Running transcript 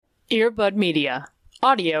Earbud Media.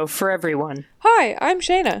 Audio for everyone. Hi, I'm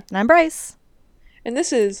Shayna. And I'm Bryce. And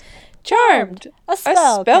this is Charmed, a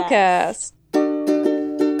spellcast.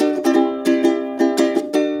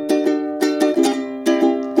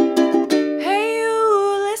 Hey,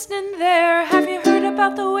 you listening there? Have you heard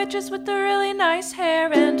about the witches with the really nice hair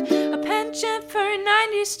and a penchant for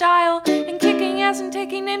 90s style and kicking ass and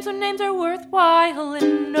taking names when names are worthwhile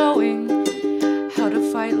and knowing how to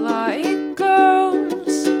fight like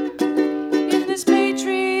girls in this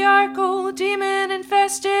patriarchal,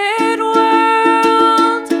 demon-infested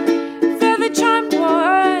world? They're the charmed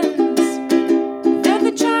ones. They're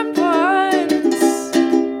the charmed ones.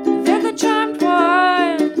 They're the charmed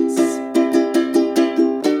ones.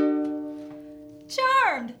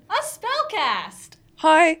 Charmed, a spellcast.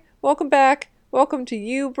 Hi, welcome back. Welcome to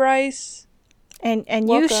you, Bryce. And you,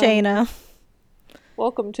 Welcome. Shayna.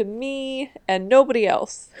 Welcome to me and nobody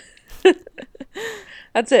else.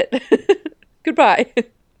 That's it. Goodbye.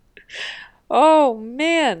 Oh,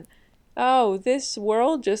 man. Oh, this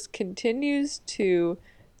world just continues to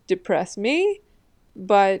depress me,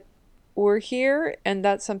 but we're here, and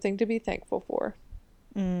that's something to be thankful for.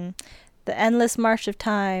 The endless march of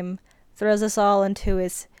time throws us all into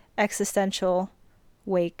its existential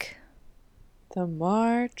wake. The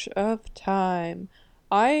March of Time.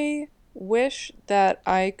 I wish that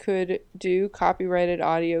I could do copyrighted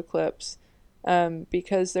audio clips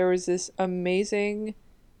because there was this amazing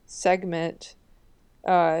segment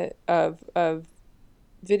of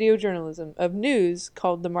video journalism, of news,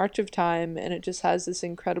 called The March of Time, and it just has this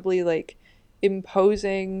incredibly like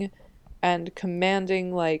imposing and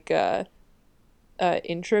commanding like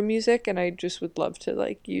intro music, and I just would love to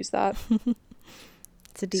like use that.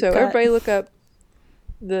 It's a deep So cut. everybody look up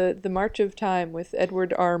the March of Time with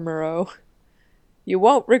Edward R. Murrow. You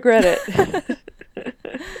won't regret it.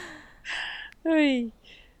 Hey.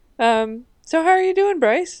 So how are you doing,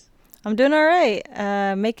 Bryce? I'm doing all right.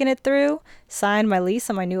 Making it through. Signed my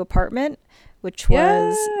lease on my new apartment, which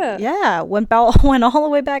was went all the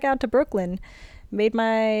way back out to Brooklyn. Made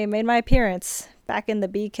my appearance back in the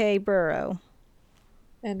BK borough.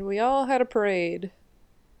 And we all had a parade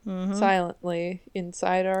silently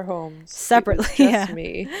inside our homes. Separately, It was just yeah.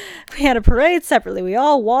 me. We had a parade separately. We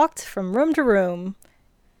all walked from room to room.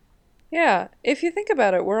 Yeah, if you think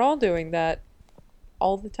about it, we're all doing that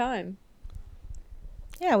all the time.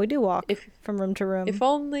 Yeah, we do walk If- from room to room. If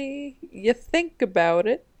only you think about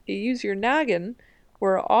it, you use your noggin,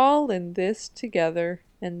 we're all in this together,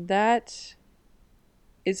 and that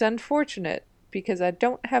is unfortunate because I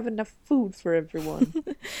don't have enough food for everyone.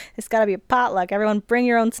 It's got to be a potluck. Everyone bring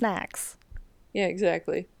your own snacks. Yeah,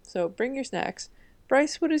 exactly. So bring your snacks.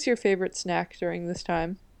 Bryce, what is your favorite snack during this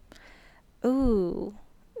time? Ooh.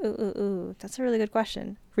 That's a really good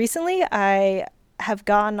question. Recently, I have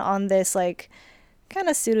gone on this like kind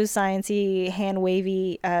of pseudoscience-y,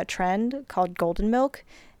 hand-wavy trend called golden milk.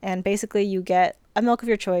 And basically you get a milk of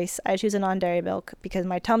your choice. I choose a non-dairy milk because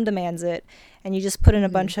my tum demands it. And you just put in a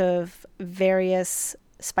bunch of various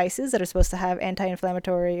spices that are supposed to have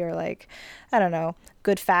anti-inflammatory or like, I don't know,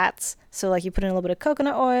 good fats. So like you put in a little bit of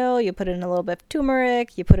coconut oil, you put in a little bit of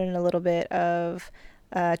turmeric, you put in a little bit of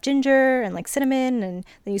ginger and like cinnamon, and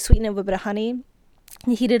then you sweeten it with a bit of honey.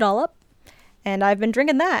 You heat it all up. And I've been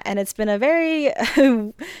drinking that, and it's been a very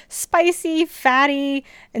spicy, fatty,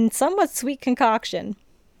 and somewhat sweet concoction.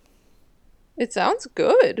 It sounds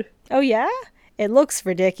good. Oh, yeah? It looks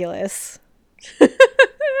ridiculous.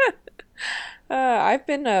 I've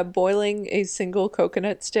been boiling a single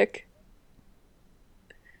coconut stick.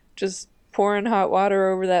 Just pouring hot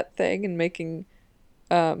water over that thing and making,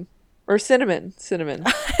 or cinnamon.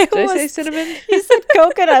 Did I say cinnamon? You said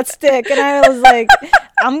coconut stick, and I was like,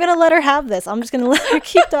 I'm going to let her have this. I'm just going to let her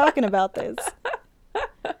keep talking about this.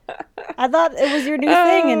 I thought it was your new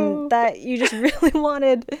thing and that you just really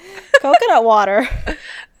wanted coconut water.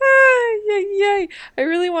 Yay. I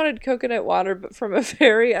really wanted coconut water, but from a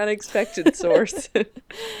very unexpected source.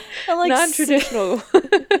 I'm like, Non-traditional.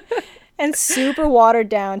 and super watered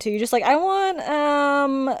down, too. You're just like, I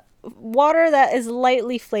want water that is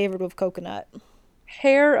lightly flavored with coconut.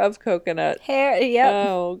 Hair of coconut. Hair, yep.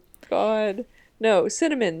 Oh, God. No,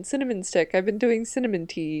 cinnamon stick. I've been doing cinnamon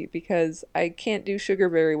tea because I can't do sugar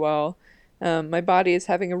very well. My body is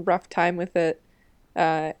having a rough time with it.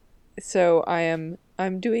 So I'm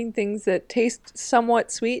doing things that taste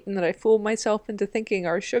somewhat sweet and that I fool myself into thinking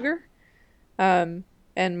are sugar. And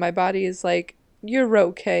my body is like, you're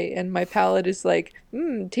okay. And my palate is like,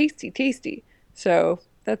 tasty. So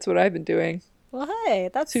that's what I've been doing. Well, hey,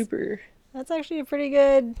 that's Super. That's actually a pretty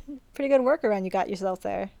good workaround you got yourself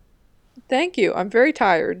there. Thank you. I'm very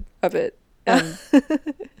tired of it.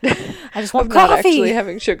 just want of not coffee. actually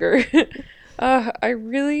having sugar. I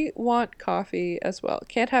really want coffee as well.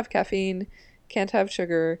 Can't have caffeine, can't have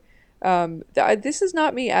sugar. This is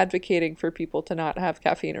not me advocating for people to not have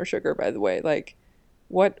caffeine or sugar, by the way. Like,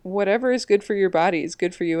 whatever is good for your body is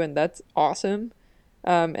good for you, and that's awesome.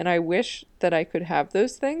 And I wish that I could have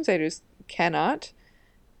those things. I just cannot.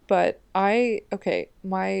 But one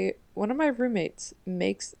of my roommates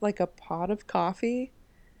makes like a pot of coffee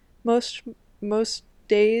most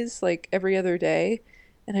days, like every other day,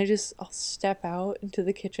 and I'll step out into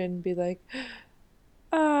the kitchen and be like,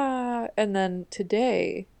 and then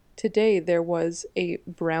today there was a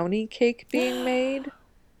brownie cake being made.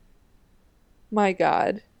 My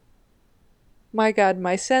God,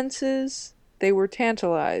 my senses, they were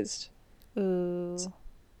tantalized. Ooh. It's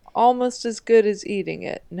almost as good as eating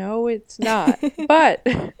it. No, it's not. But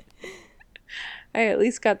I at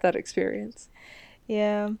least got that experience.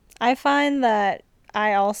 Yeah. I find that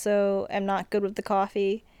I also am not good with the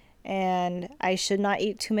coffee, and I should not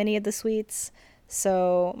eat too many of the sweets.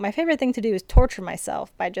 So my favorite thing to do is torture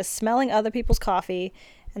myself by just smelling other people's coffee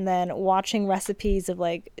and then watching recipes of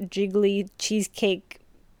like jiggly cheesecake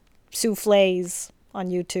souffles on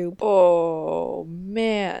YouTube. Oh,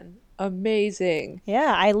 man. Amazing.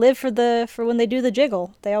 Yeah, I live for when they do the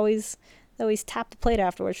jiggle. They always tap the plate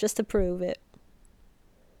afterwards just to prove it.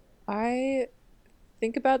 I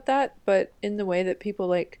think about that, but in the way that people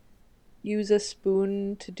like use a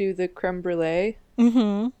spoon to do the creme brulee.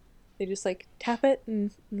 Mm-hmm. They just like tap it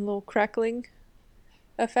and a little crackling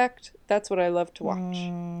effect. That's what I love to watch.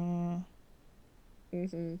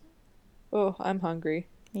 Mm-hmm. Oh, I'm hungry.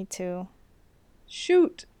 Me too.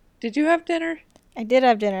 Shoot. Did you have dinner? I did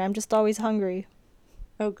have dinner. I'm just always hungry.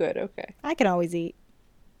 Oh, good. Okay. I can always eat.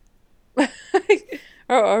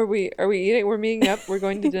 Oh, are we eating? We're meeting up. We're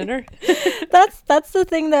going to dinner. That's the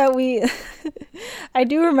thing that we I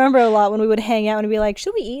do remember a lot when we would hang out and be like,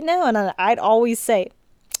 should we eat now? And I'd always say,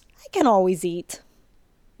 I can always eat.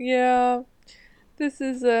 Yeah. This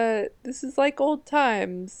is like old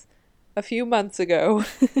times a few months ago.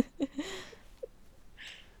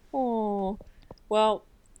 Oh. Well,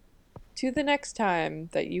 to the next time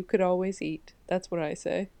that you could always eat. That's what I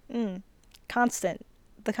say. The constant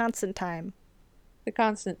time, The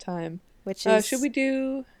constant time. which is Should we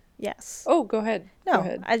do... Yes. Oh, go ahead. No, Go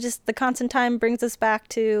ahead. the constant time brings us back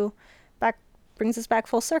full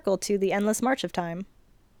circle to the endless march of time.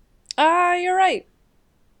 You're right.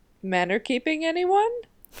 Manner keeping, anyone?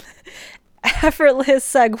 Effortless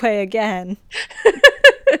segue again.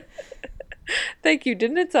 Thank you.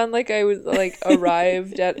 Didn't it sound like I was like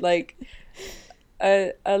arrived at like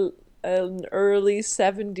an early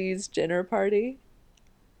 70s dinner party?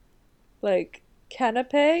 Like,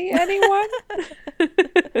 canapé, anyone?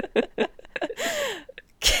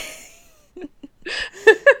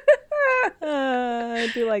 I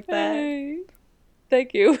do like that. Hey.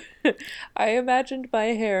 Thank you. I imagined my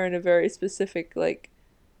hair in a very specific like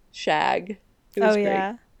shag. It was Oh great.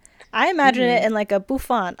 yeah. I imagine it in like a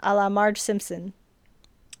bouffant a la Marge Simpson.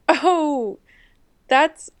 Oh,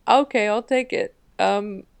 that's okay. I'll take it.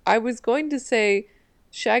 I was going to say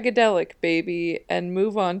shagadelic baby and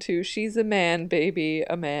move on to she's a man baby,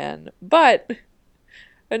 a man, but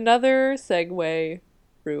another segue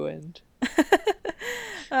ruined.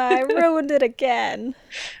 I ruined it again.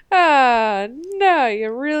 No,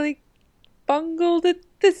 you really bungled it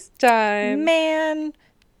this time. Man,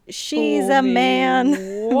 she's a Only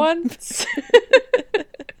man. Once.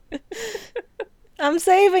 I'm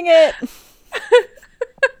saving it.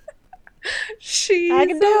 She's I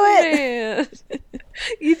can do a man.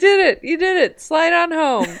 You did it. Slide on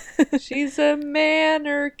home. She's a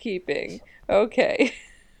manner keeping. Okay.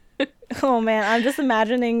 Oh man, I'm just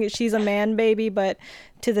imagining she's a man baby, but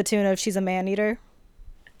to the tune of she's a man eater.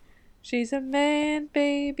 She's a man,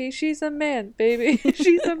 baby. She's a man, baby.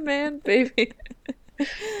 She's a man, baby.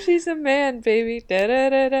 She's a man, baby. Da da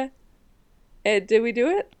da da. Did we do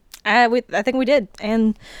it? I think we did.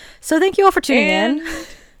 And so thank you all for tuning in.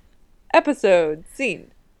 Episode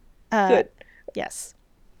scene. Good. Yes.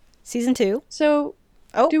 Season 2. So,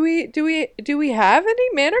 Oh. do we have any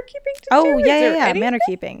manner keeping to do? Oh, Is yeah, there yeah. anything? Manner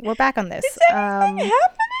keeping. We're back on this. Is anything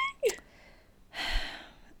happening?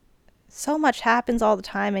 So much happens all the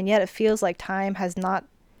time, and yet it feels like time has not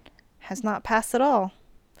passed at all.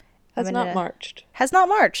 Has not marched. Has not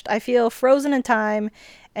marched. I feel frozen in time,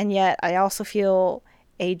 and yet I also feel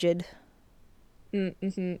aged.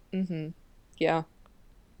 Yeah.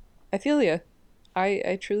 I feel ya.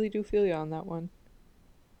 I truly do feel ya on that one.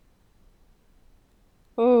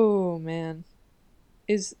 Oh man.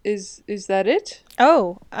 Is that it?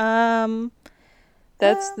 Oh,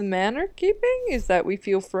 That's the manner keeping? Is that we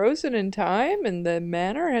feel frozen in time and the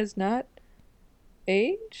manner has not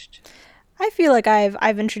aged? I feel like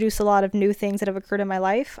I've introduced a lot of new things that have occurred in my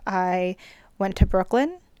life. I went to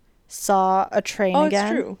Brooklyn, saw a train Oh, again.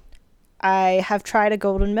 it's true. I have tried a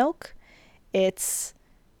golden milk. It's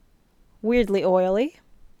weirdly oily.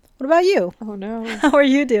 What about you? Oh no. How are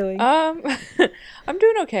you doing? I'm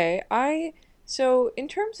doing okay. So in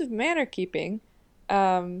terms of manner keeping,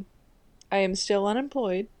 I am still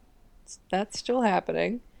unemployed. That's still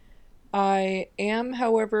happening. I am,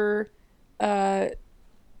 however,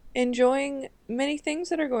 enjoying many things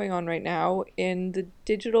that are going on right now in the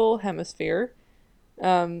digital hemisphere,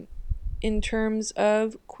 in terms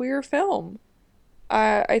of queer film.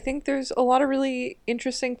 I think there's a lot of really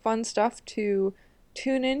interesting, fun stuff to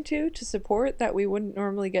tune into to support that we wouldn't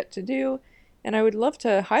normally get to do, and I would love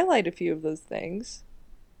to highlight a few of those things.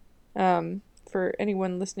 For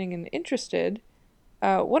anyone listening and interested,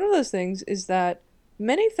 one of those things is that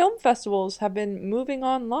many film festivals have been moving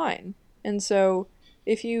online, and so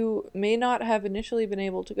if you may not have initially been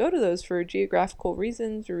able to go to those for geographical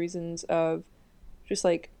reasons or reasons of just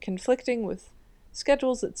like conflicting with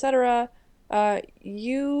schedules, etc.,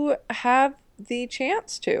 you have the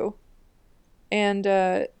chance to. And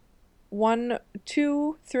one,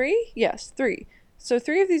 two, three? Yes, three. So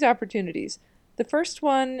 3 of these opportunities. The first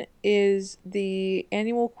one is the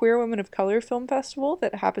annual Queer Women of Color Film Festival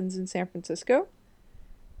that happens in San Francisco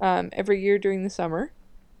every year during the summer.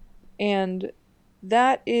 And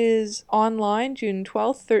that is online June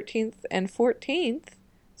 12th, 13th, and 14th.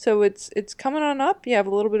 So it's coming on up. You have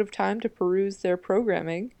a little bit of time to peruse their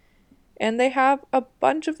programming. And they have a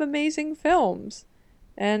bunch of amazing films.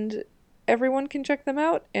 And everyone can check them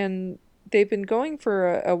out. And they've been going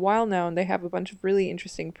for a while now, and they have a bunch of really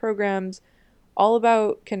interesting programs all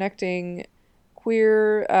about connecting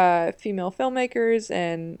queer female filmmakers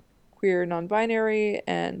and queer non-binary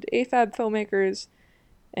and AFAB filmmakers.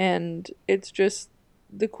 And it's just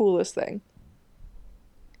the coolest thing.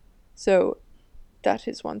 So that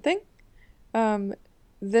is one thing. The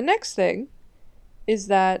next thing is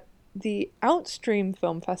that the Outstream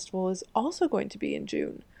Film Festival is also going to be in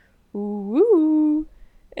June. Ooh.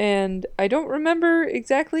 And I don't remember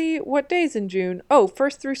exactly what days in June. Oh,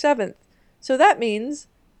 1st through 7th. So that means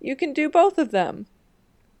you can do both of them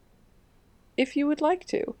if you would like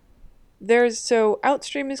to. So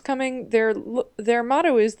Outstream is coming. Their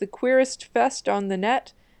motto is the queerest fest on the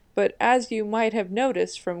net, but as you might have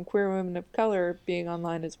noticed from Queer Women of Color being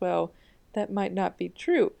online as well, that might not be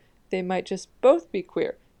true. They might just both be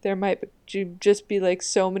queer. There might just be like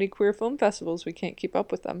so many queer film festivals we can't keep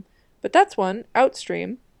up with them. But that's one,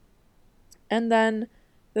 Outstream. And then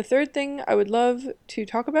the third thing I would love to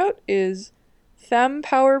talk about is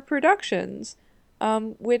FemPower Productions,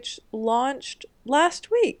 which launched last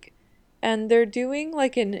week. And they're doing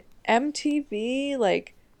like an MTV,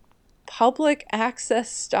 like public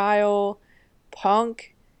access style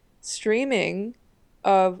punk streaming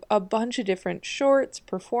of a bunch of different shorts,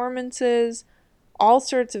 performances, all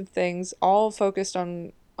sorts of things, all focused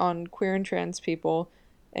on queer and trans people,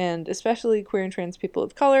 and especially queer and trans people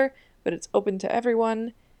of color, but it's open to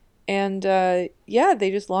everyone. And yeah,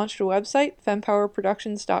 they just launched a website,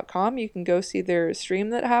 fempowerproductions.com. You can go see their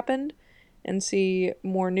stream that happened and see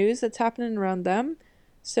more news that's happening around them.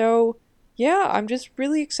 So yeah, I'm just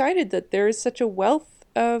really excited that there is such a wealth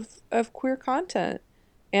of queer content.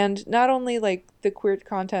 And not only like the queer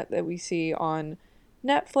content that we see on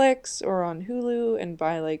Netflix or on Hulu and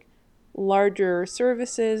by like larger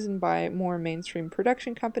services and by more mainstream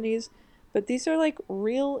production companies, but these are like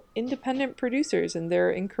real independent producers, and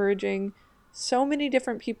they're encouraging so many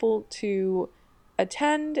different people to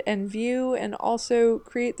attend and view and also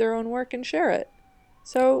create their own work and share it.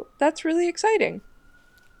 So that's really exciting.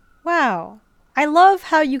 Wow. I love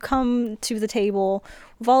how you come to the table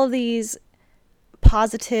with all of these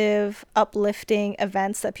positive, uplifting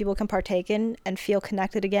events that people can partake in and feel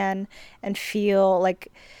connected again and feel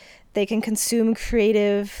like they can consume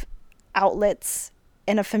creative outlets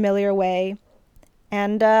in a familiar way.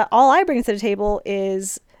 And all I bring to the table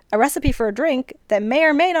is a recipe for a drink that may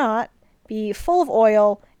or may not be full of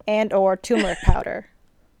oil and or turmeric powder.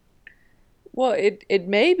 Well, it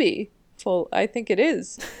may be full. I think it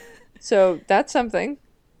is. So that's something.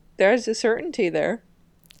 There's a certainty there.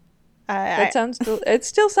 It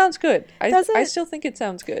still sounds good. I still think it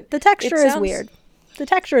sounds good. The texture is weird. The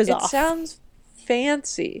texture is off. It sounds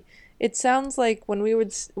fancy. It sounds like when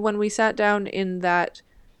we sat down in that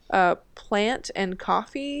plant and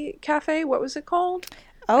coffee cafe. What was it called?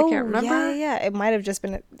 Oh, I can't remember. Yeah. It might have just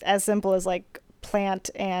been as simple as like plant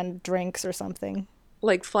and drinks or something.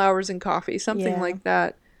 like flowers and coffee, something Yeah. like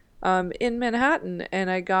that, in Manhattan. And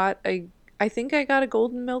I think I got a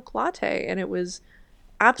golden milk latte, and it was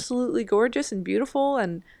absolutely gorgeous and beautiful,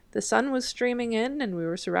 and the sun was streaming in, and we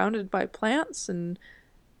were surrounded by plants, and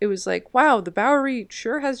it was like, wow, the Bowery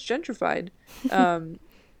sure has gentrified.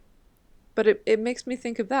 But it makes me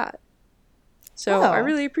think of that. So I Oh.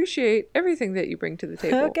 really appreciate everything that you bring to the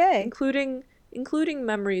table, Okay. including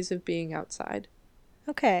memories of being outside.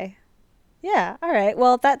 Okay. Yeah. All right.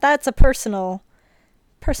 Well, that's a personal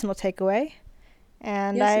takeaway,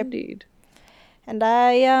 and Yes, indeed. yeah,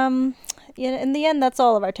 in the end, that's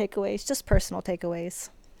all of our takeaways, just personal takeaways.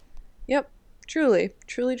 Yep, truly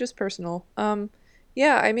just personal.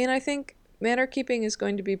 Yeah, I mean, I think manor keeping is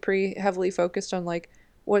going to be pretty heavily focused on like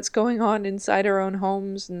what's going on inside our own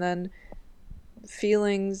homes, and then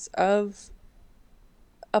feelings of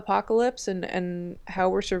apocalypse and how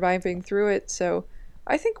we're surviving through it. So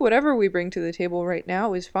I think whatever we bring to the table right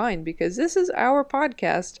now is fine, because this is our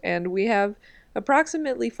podcast and we have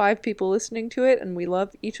approximately 5 people listening to it, and we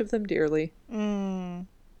love each of them dearly. The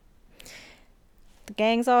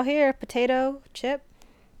gang's all here. Potato, chip,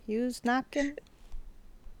 used napkin.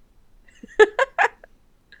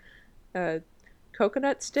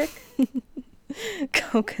 Coconut stick?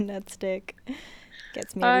 Coconut stick.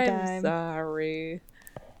 Gets me every I'm time. sorry.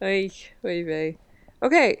 Ay, vey, vey.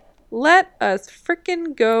 Okay, let us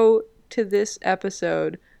frickin' go to this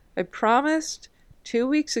episode. I promised 2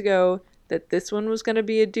 weeks ago that this one was going to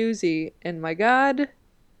be a doozy, and my god,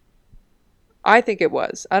 I think it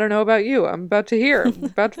was. I don't know about you. I'm about to hear. I'm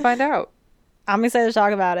about to find out. I'm excited to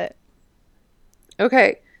talk about it.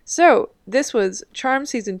 Okay, so this was Charmed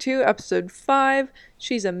Season 2, Episode 5,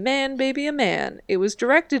 She's a Man, Baby a Man. It was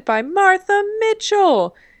directed by Martha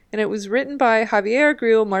Mitchell, and it was written by Javier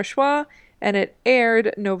Grillo Marchois, and it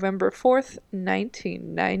aired November 4th,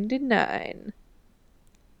 1999.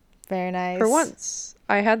 Very nice. For once,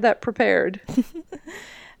 I had that prepared.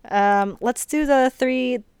 Let's do the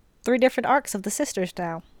three different arcs of the sisters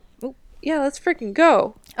now. Yeah, let's freaking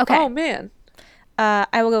go. Okay. Oh, man.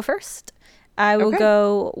 I will go first. I will Okay.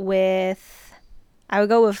 go with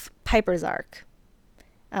Piper's arc,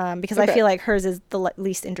 because I Okay. feel like hers is the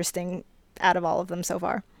least interesting out of all of them so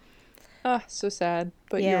far. Ah, so sad,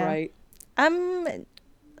 but you're Yeah. right. I'm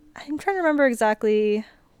trying to remember exactly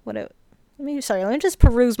what it. Let me just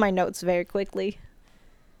peruse my notes very quickly.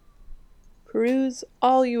 Peruse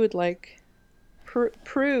all you would like.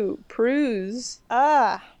 Peruse.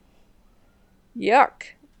 Yuck.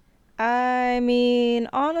 I mean,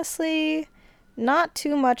 honestly, not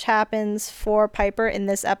too much happens for Piper in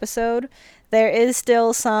this episode. There is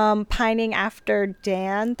still some pining after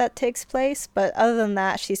Dan that takes place, but other than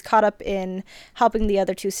that, she's caught up in helping the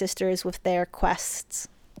other two sisters with their quests.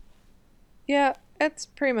 Yeah, that's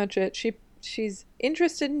pretty much it. She's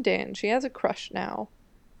interested in Dan. She has a crush now.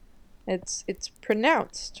 It's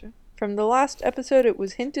pronounced. From the last episode it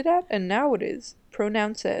was hinted at, and now it is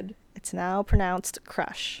pronounced. It's now pronounced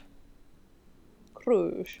crush.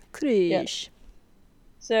 Crush. Crush.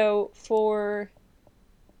 So for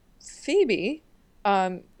Phoebe,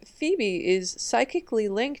 Phoebe is psychically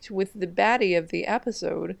linked with the baddie of the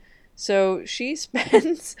episode. So she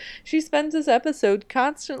spends this episode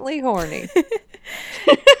constantly horny.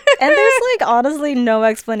 And there's like honestly no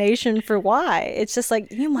explanation for why. It's just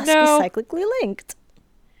like you must No. be cyclically linked.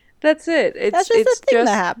 That's it. That's just it's the thing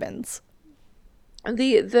just that happens.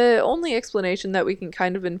 the only explanation that we can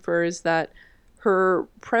kind of infer is that her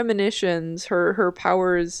premonitions, her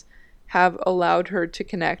powers have allowed her to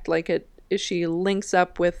connect. Like she links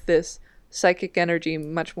up with this psychic energy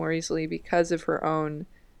much more easily because of her own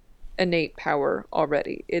innate power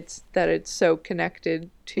already. It's that it's so connected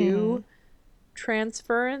to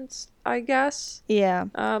transference, I guess. Yeah.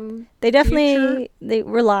 Future. They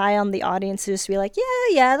rely on the audience to just be like,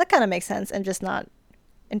 yeah, that kind of makes sense, and just not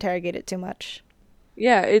interrogate it too much.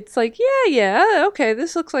 Yeah, it's like, yeah, okay,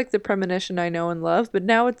 this looks like the premonition I know and love, but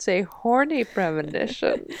now it's a horny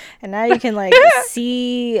premonition. And now you can like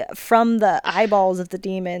see from the eyeballs of the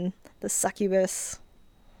demon, the succubus.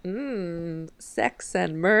 Sex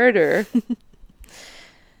and murder.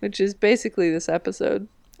 Which is basically this episode.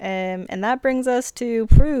 And that brings us to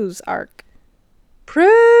Prue's arc.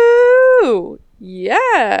 Prue!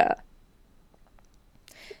 Yeah!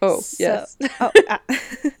 Oh, yes.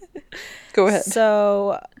 Go ahead.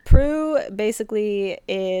 So Prue basically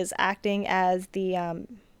is acting as the I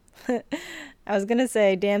was gonna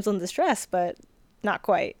say damsel in distress, but not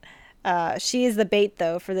quite. She is the bait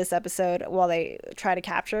though for this episode while they try to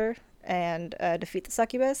capture and defeat the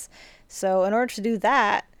succubus. So in order to do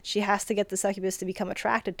that, she has to get the succubus to become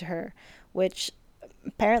attracted to her, which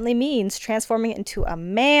apparently means transforming into a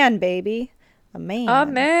man, baby. A man. A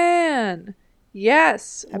man.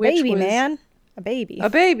 Yes. A which baby, was- man. A baby. A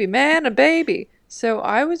baby, man, a baby. So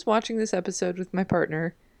I was watching this episode with my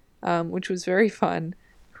partner, which was very fun,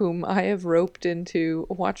 whom I have roped into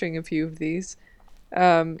watching a few of these.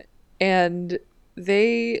 And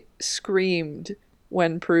they screamed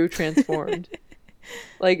when Prue transformed.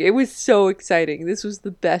 Like, it was so exciting. This was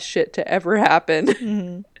the best shit to ever happen.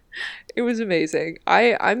 Mhm. It was amazing.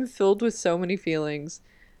 I'm filled with so many feelings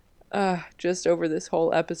just over this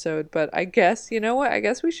whole episode. But I guess, you know what? I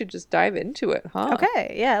guess we should just dive into it, huh?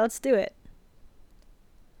 Okay, yeah, let's do it.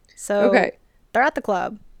 So Okay. they're at the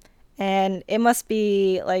club, and it must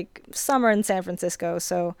be like summer in San Francisco,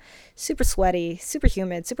 so super sweaty, super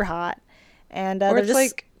humid, super hot. And Or they're it's just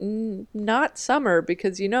like not summer,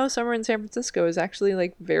 because you know summer in San Francisco is actually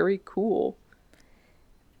like very cool.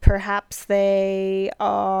 perhaps they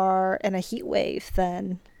are in a heat wave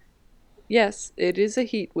then. Yes, it is a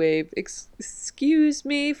heat wave. Excuse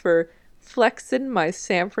me for flexing my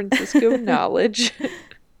San Francisco knowledge.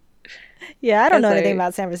 Yeah, I don't As know anything I-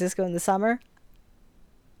 about San Francisco in the summer.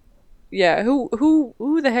 Yeah,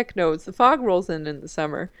 who the heck knows? The fog rolls in the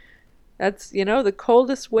summer. That's, you know, the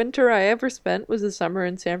coldest winter I ever spent was the summer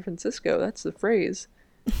in San Francisco. That's the phrase.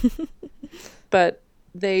 But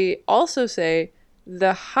they also say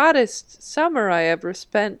the hottest summer I ever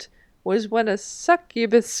spent was when a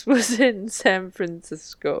succubus was in San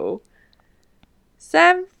Francisco.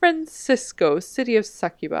 San Francisco, city of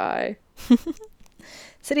succubi.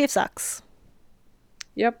 City of Sucks.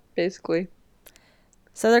 Yep, basically.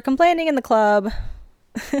 So they're complaining in the club.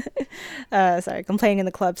 Sorry, complaining in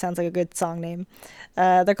the club sounds like a good song name.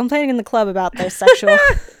 They're complaining in the club about their sexual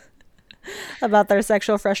about their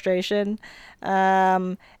sexual frustration.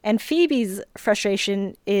 And Phoebe's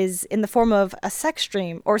frustration is in the form of a sex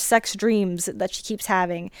dream or sex dreams that she keeps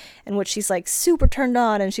having, in which she's like super turned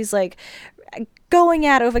on and she's like going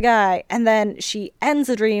at it with a guy, and then she ends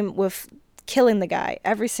the dream with killing the guy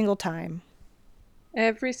every single time.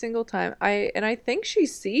 Every single time. I think she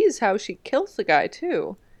sees how she kills the guy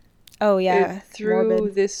too. Oh yeah, Through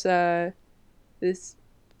morbid. this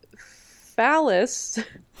phallus,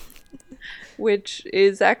 which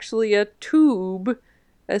is actually a tube,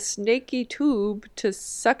 a snaky tube to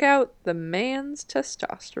suck out the man's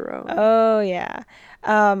testosterone. Oh yeah.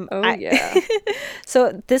 Yeah.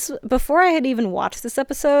 So this, before I had even watched this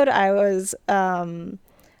episode, I was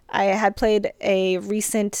I had played a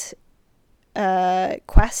recent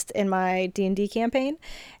quest in my D&D campaign,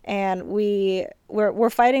 and we're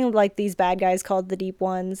fighting like these bad guys called the Deep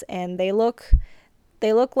Ones, and they look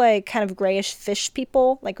like kind of grayish fish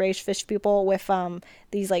people with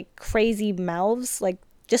these like crazy mouths, like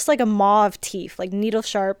just like a maw of teeth, like needle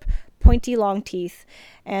sharp, pointy long teeth.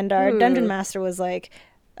 And our dungeon master was like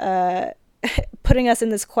putting us in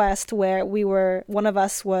this quest where one of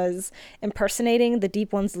us was impersonating the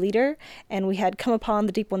Deep One's leader, and we had come upon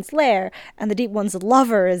the Deep One's lair, and the Deep One's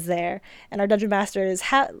lover is there, and our dungeon master is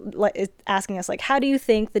asking us like, how do you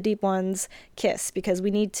think the Deep Ones kiss, because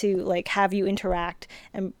we need to like have you interact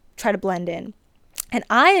and try to blend in. And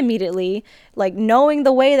I immediately, like knowing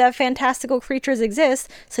the way that fantastical creatures exist,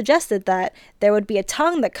 suggested that there would be a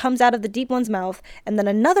tongue that comes out of the Deep One's mouth, and then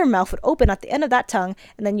another mouth would open at the end of that tongue,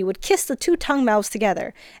 and then you would kiss the two tongue mouths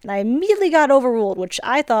together. And I immediately got overruled, which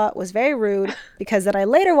I thought was very rude, because then I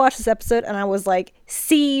later watched this episode and I was like,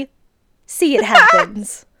 see, it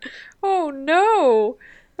happens. Oh no.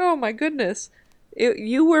 Oh my goodness.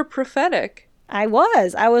 You were prophetic. I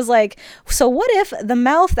was like, so what if the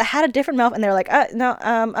mouth that had a different mouth, and they're like, no,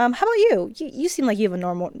 how about you? You seem like you have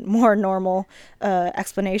a more normal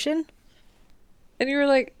explanation. And you were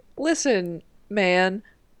like, listen, man,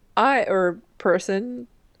 or person,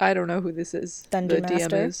 I don't know who this is. Dungeon the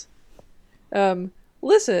master. DM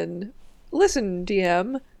is. Listen,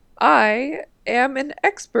 DM, I am an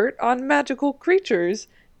expert on magical creatures.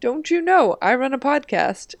 Don't you know I run a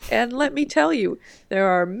podcast, and let me tell you, there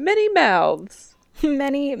are many mouths.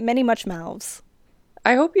 many much mouths.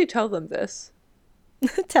 I hope you tell them this.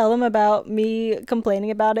 Tell them about me complaining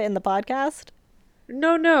about it in the podcast.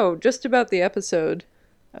 No, just about the episode.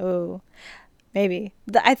 Oh, maybe.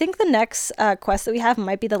 I think the next quest that we have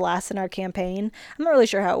might be the last in our campaign. I'm not really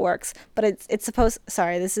sure how it works, but it's supposed.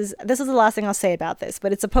 Sorry, this is the last thing I'll say about this.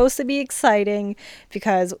 But it's supposed to be exciting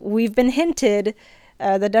because we've been hinted.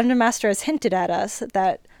 The Dungeon Master has hinted at us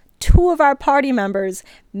that 2 of our party members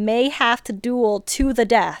may have to duel to the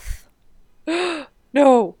death.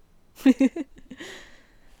 No.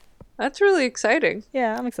 That's really exciting.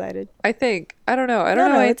 Yeah, I'm excited. I think. I don't know. I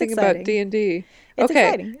don't know it's anything about exciting. D&D. It's Okay.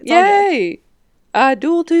 exciting. It's all good. Yay!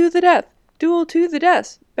 Duel to the death. duel to the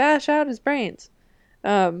death, bash out his brains.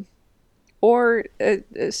 Or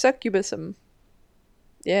succubusum.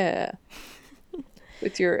 Yeah.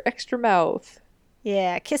 With your extra mouth.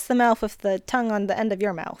 Yeah, kiss the mouth with the tongue on the end of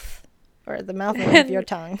your mouth. Or the mouth of your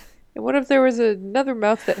tongue. And what if there was another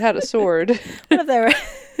mouth that had a sword? What if there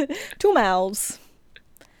were 2 mouths?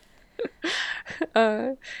 Anyway.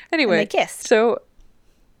 And they kissed. So,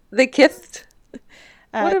 they kissed?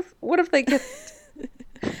 What if they kissed?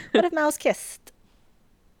 What if mouths kissed?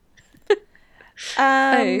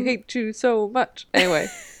 I hate you so much. Anyway.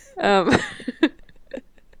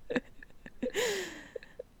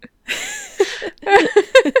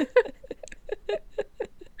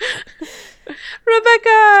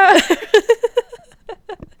 Rebecca!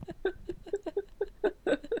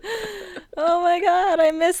 Oh my god,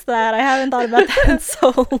 I missed that. I haven't thought about that in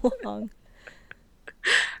so long.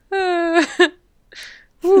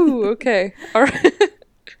 Ooh, okay. All right.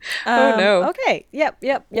 Oh no. Okay. Yep.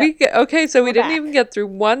 Okay, so we didn't back. even get through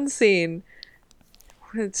one scene.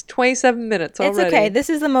 It's 27 minutes already. It's okay. This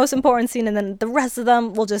is the most important scene, and then the rest of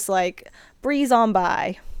them will just like breeze on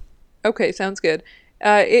by. Okay, sounds good.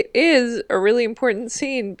 It is a really important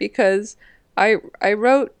scene because I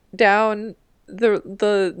wrote down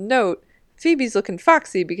the note. Phoebe's looking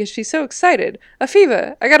foxy because she's so excited. A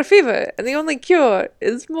fever! I got a fever! And the only cure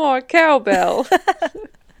is more cowbell.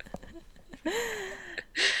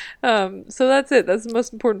 So that's it. That's the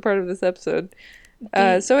most important part of this episode.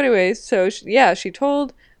 So anyway, she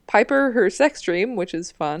told Piper her sex dream, which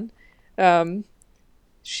is fun.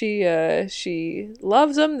 She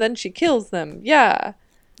loves them, then she kills them. Yeah.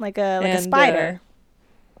 Like a spider.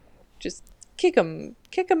 Just kick them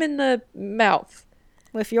in the mouth.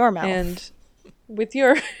 With your mouth. And with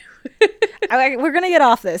your... We're going to get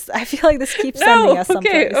off this. I feel like this keeps sending us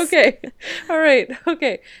someplace. Okay. All right.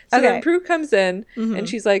 Okay. So then Prue comes in and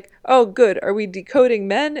she's like, oh, good. Are we decoding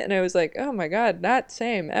men? And I was like, oh my God, not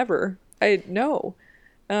same ever. I know.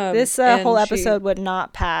 This whole episode would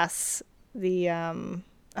not pass the,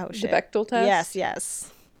 the Bechdel test?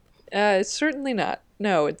 Yes. It's certainly not.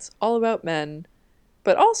 No, it's all about men,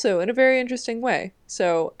 but also in a very interesting way.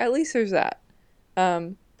 So at least there's that.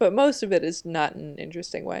 But most of it is not in an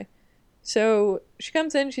interesting way. So she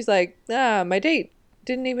comes in, she's like, my date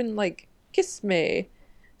didn't even, kiss me.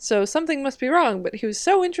 So something must be wrong, but he was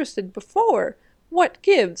so interested before. What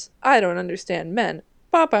gives? I don't understand men.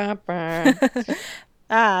 Ba ba ba.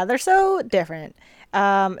 They're so different.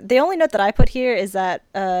 The only note that I put here is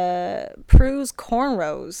that Prue's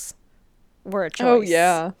cornrows were a choice. Oh,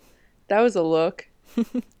 yeah. That was a look.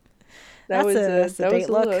 That was a date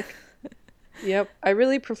look. Yep. I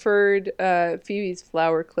really preferred Phoebe's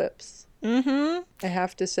flower clips. Mm-hmm. I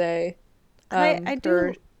have to say. I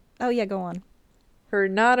do. Oh, yeah, go on. Her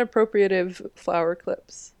non-appropriative flower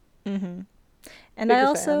clips. Mm-hmm. And Bigger I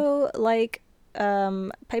also like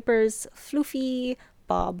Piper's floofy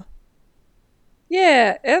bob.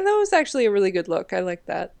 Yeah, and that was actually a really good look. I like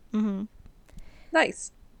that. Mm-hmm.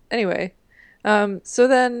 Nice. Anyway, so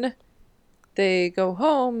then they go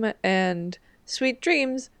home and sweet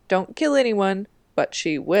dreams, don't kill anyone, but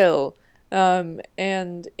she will.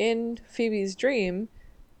 And in Phoebe's dream,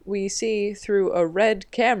 we see through a red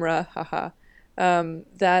camera,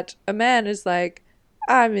 that a man is like,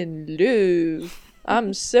 I'm in love.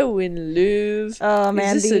 I'm so in love. Oh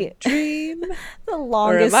man, is this a dream? The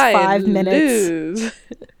longest 5 minutes. Love?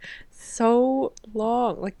 So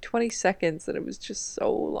long, like 20 seconds, and it was just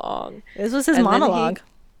so long. This was his monologue.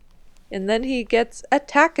 And then he gets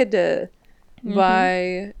attacked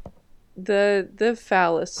by the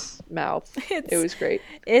phallus mouth. It was great.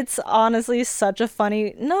 It's honestly such a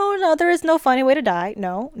funny... No, there is no funny way to die.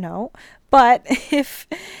 No. But if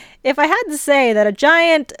I had to say that a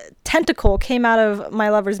giant tentacle came out of my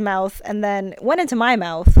lover's mouth and then went into my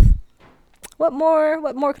mouth, what more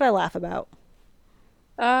could I laugh about?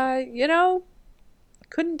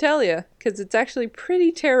 Couldn't tell you, because it's actually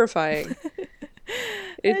pretty terrifying.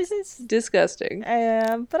 It's disgusting.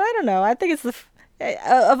 But I don't know. I think it's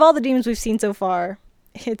of all the demons we've seen so far,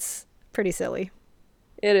 it's pretty silly.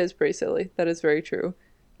 It is pretty silly. That is very true.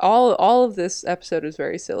 All of this episode is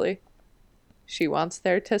very silly. She wants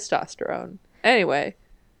their testosterone. Anyway,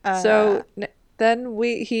 so then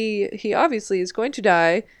he obviously is going to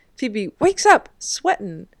die. Phoebe wakes up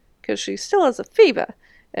sweating because she still has a fever.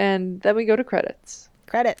 And then we go to credits.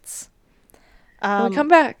 We come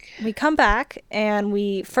back. We come back and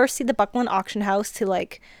we first see the Buckland auction house to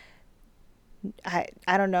I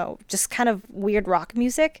don't know, just kind of weird rock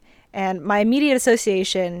music. And my immediate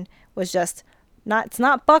association was just it's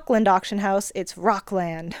not Buckland auction house, it's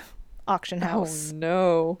Rockland auction house. Oh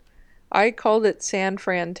no. I called it San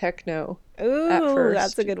Fran Techno. Ooh, first.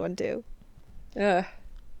 that's a good one too. Ugh.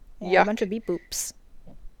 Yeah, a Yuck. bunch of beep boops.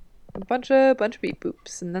 A bunch of beep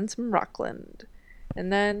boops, and then some Rockland,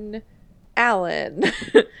 and then Alan.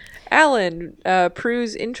 Alan,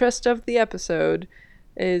 Prue's interest of the episode,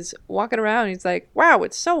 is walking around. He's like, "Wow,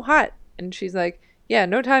 it's so hot," and she's like, "Yeah,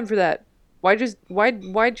 no time for that. Why'd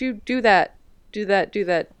you do that? Do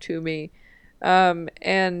that to me?"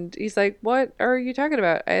 And he's like, "What are you talking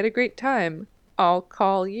about? I had a great time. I'll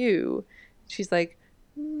call you." She's like,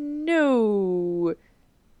 "No,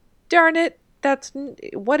 darn it. That's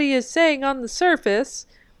what he is saying on the surface,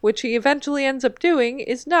 which he eventually ends up doing,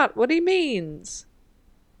 is not what he means."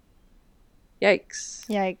 Yikes.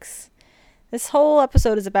 Yikes. This whole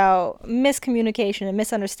episode is about miscommunication and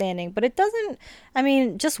misunderstanding, but it doesn't, I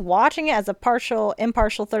mean, just watching it as a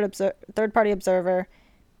impartial third party observer,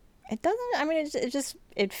 it doesn't, I mean,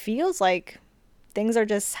 it feels like things are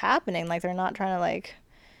just happening. Like they're not trying to, like,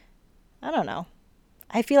 I don't know.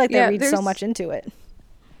 I feel like they read so much into it.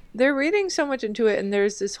 They're reading so much into it, and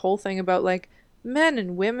there's this whole thing about, like, men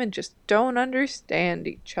and women just don't understand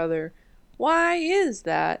each other. Why is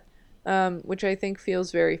that? Which I think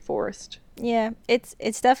feels very forced. Yeah, it's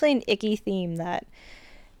definitely an icky theme that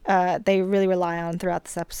they really rely on throughout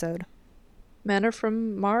this episode. Men are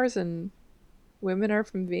from Mars and women are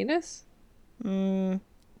from Venus?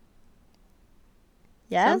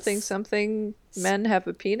 Yes? Something, men have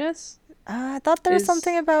a penis? I thought there was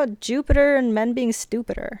something about Jupiter and men being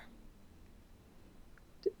stupider.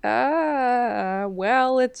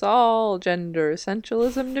 Well, it's all gender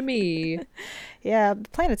essentialism to me. Yeah, the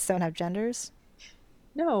planets don't have genders.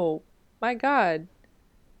 No, my God.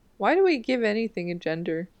 Why do we give anything a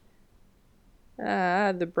gender?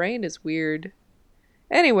 The brain is weird.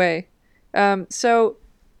 Anyway, so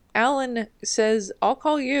Alan says, "I'll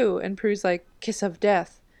call you," and Prue's like, "Kiss of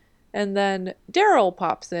death." And then Daryl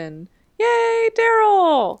pops in. Yay,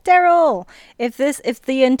 Daryl! Daryl! If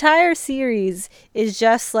the entire series is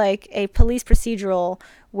just like a police procedural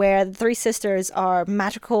where the three sisters are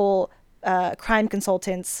magical crime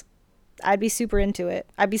consultants, I'd be super into it.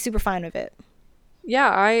 I'd be super fine with it. Yeah,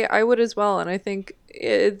 I would as well, and I think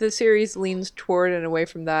the series leans toward and away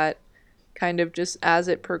from that kind of just as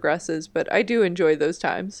it progresses, but I do enjoy those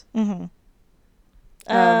times. Mm-hmm.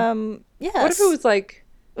 Yes. What if it was like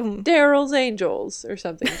Daryl's Angels or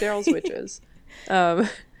something? Daryl's Witches.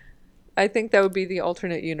 I think that would be the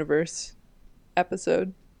alternate universe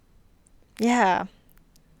episode. Yeah.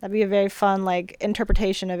 That'd be a very fun, like,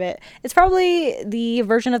 interpretation of it. It's probably the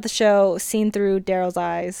version of the show seen through Daryl's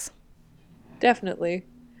eyes. Definitely.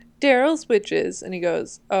 Daryl's Witches. And he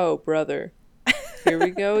goes, "Oh, brother. Here we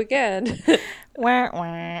go again." Wah,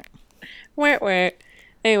 wah. Wah, wah.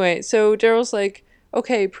 Anyway, so Daryl's like,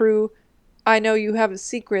 "Okay, Prue, I know you have a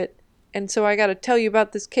secret, and so I gotta tell you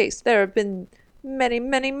about this case. There have been many,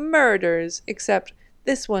 many murders, except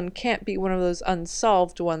this one can't be one of those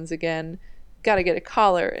unsolved ones again. Gotta get a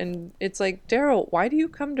collar." And it's like, Daryl, why do you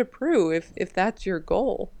come to Prue if that's your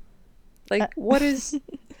goal? Like, what is...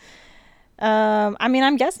 I mean,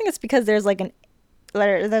 I'm guessing it's because there's like an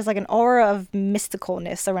aura of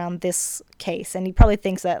mysticalness around this case, and he probably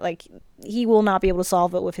thinks that, like, he will not be able to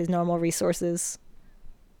solve it with his normal resources.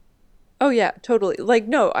 Oh, yeah, totally. Like,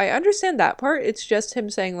 no, I understand that part. It's just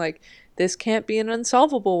him saying, like, this can't be an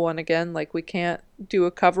unsolvable one again. Like, we can't do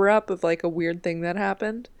a cover-up of, like, a weird thing that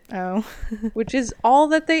happened. Oh. Which is all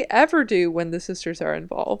that they ever do when the sisters are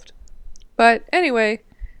involved. But anyway,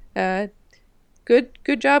 good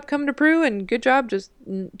job coming to Prue, and good job just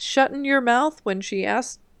shutting your mouth when she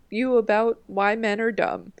asked you about why men are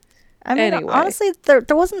dumb. I mean, anyway. Honestly, there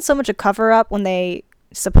wasn't so much a cover-up when they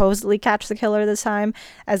supposedly catch the killer this time,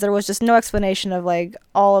 as there was just no explanation of, like,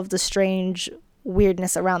 all of the strange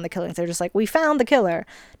weirdness around the killings. They're just like, we found the killer.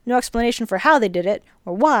 No explanation for how they did it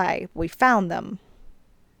or why we found them.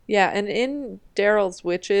 Yeah, and in Daryl's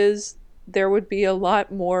Witches, there would be a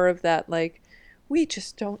lot more of that, like, we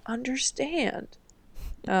just don't understand.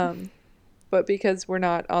 But because we're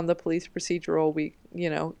not on the police procedural, we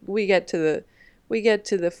get to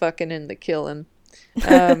the fucking and the killing.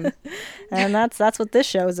 And that's what this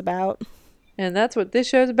show is about. And that's what this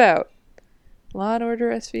show's about. Law and Order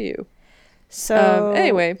SVU. So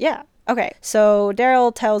anyway. Yeah. Okay. So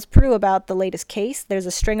Daryl tells Prue about the latest case. There's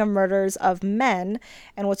a string of murders of men,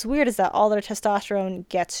 and what's weird is that all their testosterone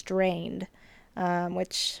gets drained.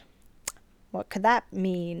 Which, what could that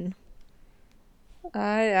mean?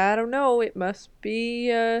 I don't know. It must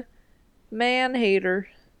be a man-hater.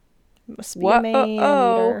 Must be a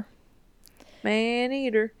man-eater.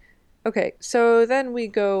 Man-eater. Okay, so then we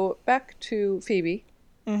go back to Phoebe.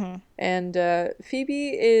 Mm-hmm. And Phoebe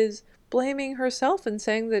is blaming herself and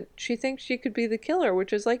saying that she thinks she could be the killer,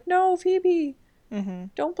 which is like, no, Phoebe,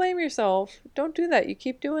 don't blame yourself. Don't do that. You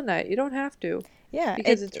keep doing that. You don't have to. Yeah.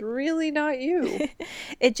 Because it's really not you.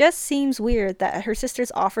 It just seems weird that her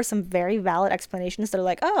sisters offer some very valid explanations that are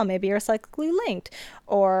like, oh, maybe you're cyclically linked,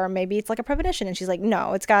 or maybe it's like a premonition, and she's like,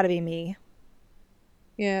 no, it's got to be me.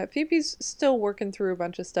 Yeah, Phoebe's still working through a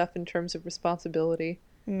bunch of stuff in terms of responsibility.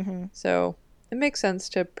 So it makes sense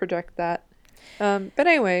to project that. But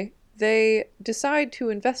anyway, they decide to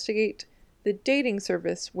investigate the dating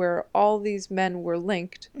service where all these men were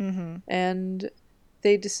linked, and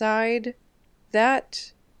they decide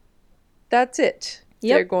that that's it.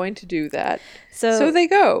 Yep. They're going to do that. So they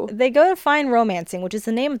go. They go to Fine Romancing, which is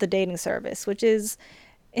the name of the dating service, which is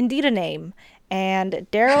indeed a name. And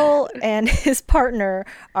Daryl and his partner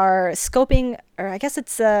are scoping, or I guess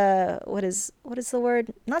it's what is the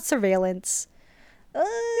word? Not surveillance.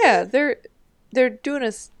 Yeah, they're doing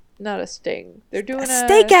not a sting. They're doing a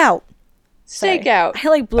stakeout. Stakeout. I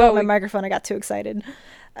like blew up my microphone. I got too excited.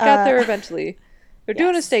 Got there eventually. They're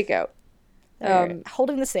doing a stakeout. They're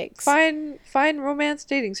holding the stakes. Fine romance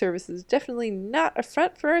dating services. Definitely not a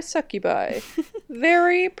front for a succubi.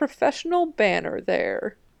 Very professional banner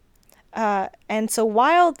there. And so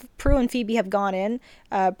while Prue and Phoebe have gone in,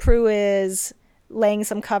 Prue is laying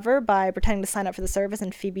some cover by pretending to sign up for the service,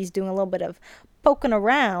 and Phoebe's doing a little bit of poking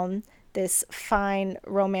around this fine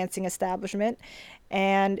romancing establishment.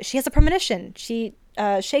 And she has a premonition. She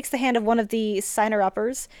shakes the hand of one of the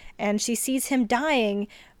signer-uppers, and she sees him dying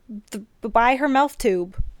by her mouth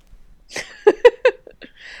tube.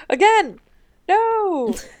 Again!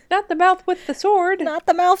 No! Not the mouth with the sword! Not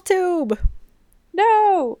the mouth tube!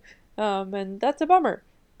 No! And that's a bummer.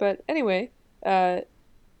 But anyway, that's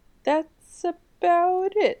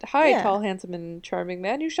about it. Hi, tall, handsome, and charming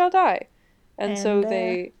man, you shall die. And so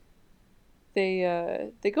they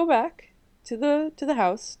go back to the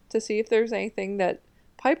house to see if there's anything that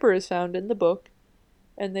Piper has found in the book.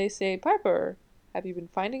 And they say, Piper, have you been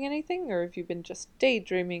finding anything, or have you been just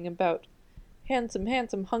daydreaming about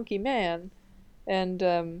handsome, hunky man? And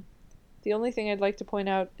the only thing I'd like to point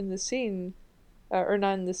out in the scene, or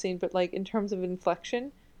not in the scene, but like in terms of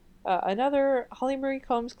inflection, another Holly Marie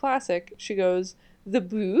Combs classic, she goes, the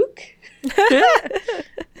book?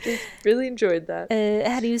 Just really enjoyed that.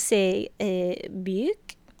 How do you say,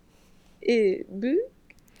 book? Book?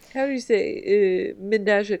 How do you say,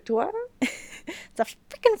 ménage à trois? It's a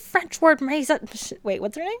freaking French word. Wait,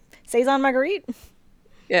 what's her name? Saison Marguerite?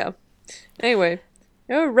 Yeah. Anyway,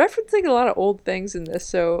 referencing a lot of old things in this,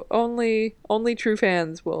 so only true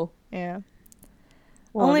fans will. Yeah.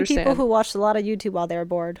 Will only understand. People who watched a lot of YouTube while they were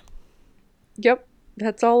bored. Yep,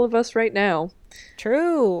 that's all of us right now.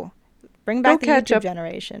 True. Bring back the YouTube up.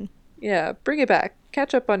 generation. Yeah, bring it back.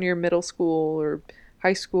 Catch up on your middle school or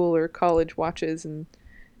high school or college watches and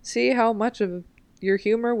see how much of your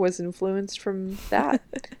humor was influenced from that.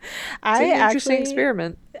 It's an interesting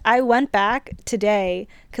experiment. I went back today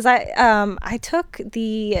because I took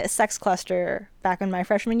the sex cluster back in my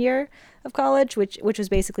freshman year of college, which was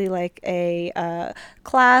basically like a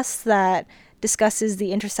class that discusses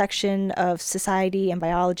the intersection of society and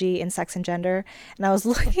biology and sex and gender. And I was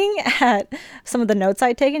looking at some of the notes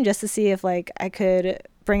I'd taken just to see if like I could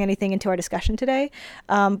bring anything into our discussion today.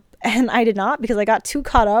 And I did not, because I got too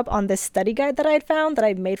caught up on this study guide that I had found that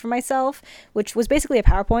I'd made for myself, which was basically a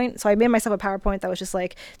PowerPoint. So I made myself a PowerPoint that was just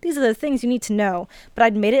like, these are the things you need to know. But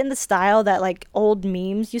I'd made it in the style that like old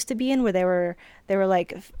memes used to be in, where they were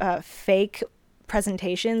like fake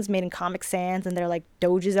presentations made in Comic Sans, and they're like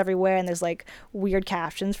doges everywhere, and there's like weird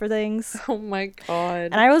captions for things. Oh my god.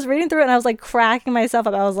 And I was reading through it and I was like cracking myself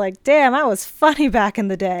up. I was like, damn, I was funny back in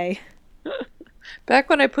the day.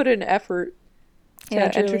 Back when I put in effort to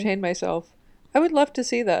entertain myself. I would love to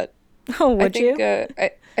see that. Oh, would you?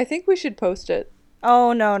 I think we should post it.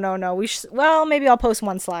 Oh, no. Well, maybe I'll post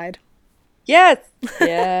one slide. Yes!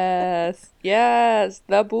 Yes,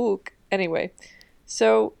 the book. Anyway,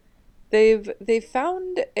 so they've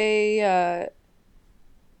found a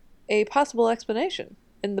possible explanation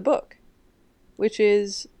in the book, which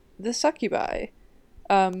is the succubi,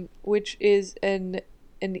 which is an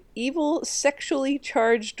evil sexually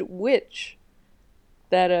charged witch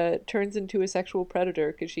that turns into a sexual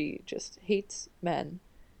predator because she just hates men.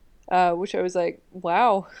 Which I was like,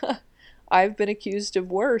 wow, I've been accused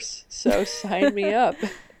of worse, so sign me up.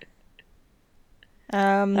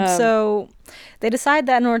 So they decide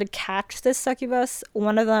that in order to catch this succubus,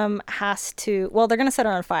 one of them has to, well, they're going to set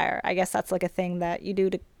her on fire. I guess that's like a thing that you do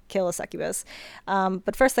to kill a succubus.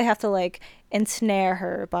 But first they have to like ensnare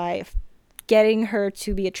her by getting her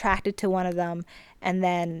to be attracted to one of them, and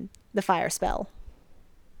then the fire spell.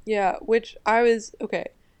 Yeah, which I was, okay,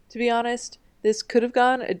 to be honest, this could have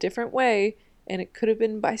gone a different way, and it could have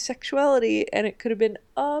been bisexuality, and it could have been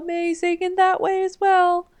amazing in that way as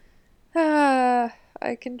well. Ah,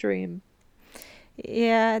 I can dream.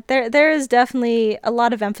 Yeah, there is definitely a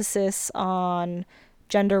lot of emphasis on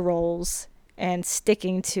gender roles and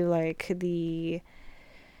sticking to like the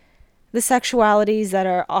sexualities that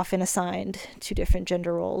are often assigned to different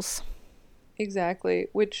gender roles. Exactly,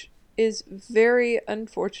 which is very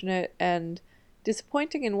unfortunate and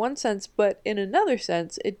disappointing in one sense, but in another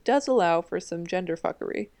sense, it does allow for some gender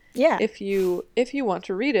fuckery. Yeah. If you want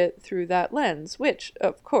to read it through that lens, which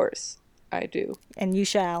of course I do. And you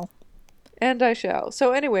shall. And I shall.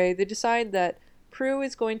 So anyway, they decide that Prue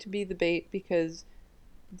is going to be the bait because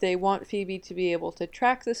they want Phoebe to be able to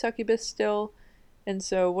track the succubus still. And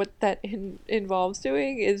so what that involves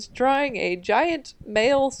doing is drawing a giant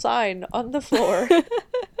male sign on the floor.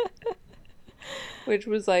 Which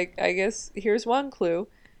was like, I guess, here's one clue.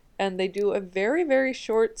 And they do a very, very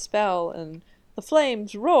short spell, and the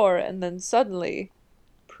flames roar, and then suddenly,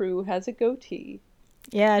 Prue has a goatee.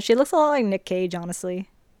 Yeah, she looks a lot like Nick Cage, honestly.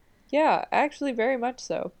 Yeah, actually, very much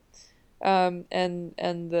so. And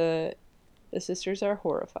the sisters are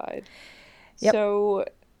horrified. Yep. So,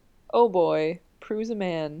 oh boy, Prue's a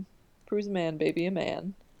man. Prue's a man, baby, a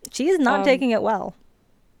man. She is not taking it well.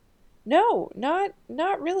 No, not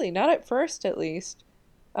really. Not at first, at least.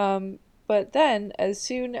 But then, as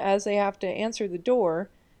soon as they have to answer the door,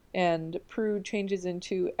 and Prue changes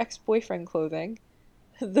into ex-boyfriend clothing,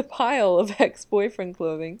 the pile of ex-boyfriend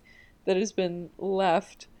clothing that has been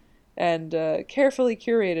left and carefully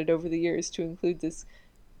curated over the years to include this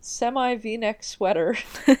semi-V-neck sweater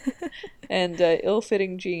and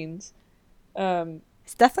ill-fitting jeans.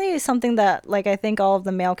 It's definitely something that, like, I think all of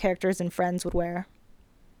the male characters in Friends would wear.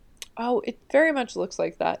 Oh, it very much looks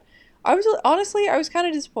like that. I was kind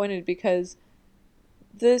of disappointed because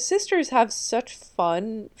the sisters have such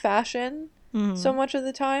fun fashion so much of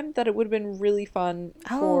the time that it would have been really fun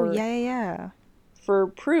for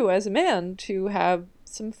Prue as a man to have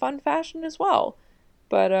some fun fashion as well.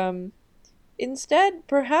 But instead,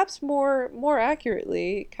 perhaps more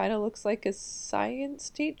accurately, it kind of looks like a science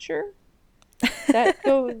teacher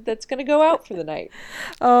that's going to go out for the night.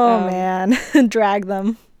 Oh man, drag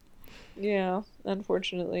them. Yeah,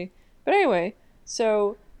 unfortunately. But anyway,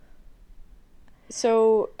 so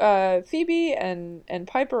Phoebe and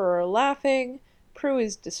Piper are laughing. Prue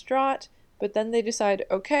is distraught, but then they decide,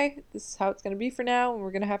 okay, this is how it's going to be for now, and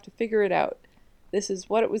we're going to have to figure it out. This is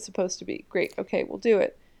what it was supposed to be. Great, okay, we'll do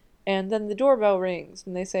it. And then the doorbell rings,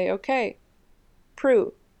 and they say, okay,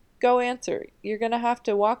 Prue, go answer. You're going to have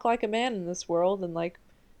to walk like a man in this world, and, like,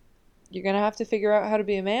 you're going to have to figure out how to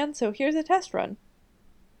be a man, so here's a test run.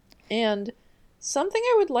 And something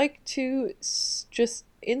I would like to just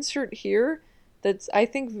insert here that's, I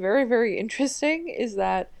think, very, very interesting is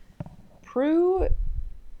that Prue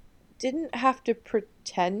didn't have to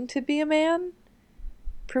pretend to be a man.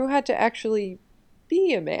 Prue had to actually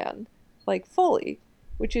be a man, like, fully,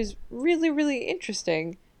 which is really, really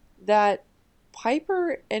interesting that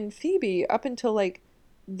Piper and Phoebe, up until, like,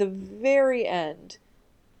 the very end,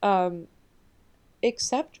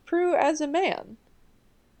 accept Prue as a man.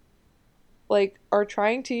 Like, are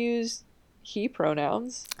trying to use he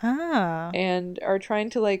pronouns. And are trying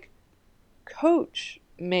to, like, coach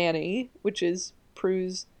Manny, which is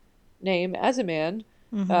Prue's name as a man,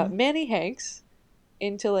 Manny Hanks,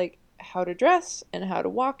 into, like, how to dress and how to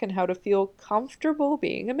walk and how to feel comfortable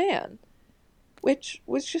being a man. Which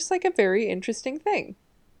was just, like, a very interesting thing.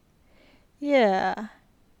 Yeah.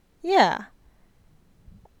 And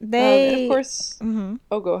of course...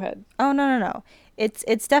 Oh, go ahead. Oh, no.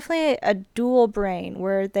 It's definitely a dual brain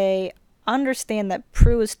where they understand that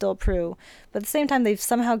Prue is still Prue, but at the same time they've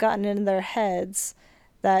somehow gotten in their heads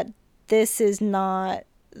that this is not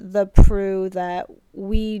the Prue that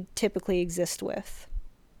we typically exist with.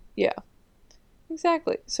 Yeah.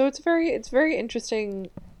 Exactly. So it's very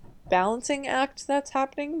interesting balancing act that's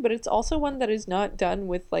happening, but it's also one that is not done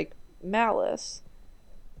with, like, malice.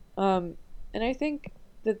 And I think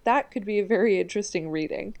that could be a very interesting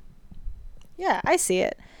reading. Yeah, I see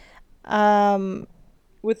it.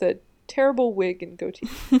 With a terrible wig and goatee.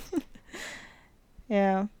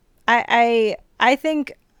 Yeah. I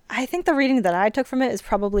think the reading that I took from it is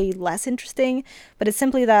probably less interesting, but it's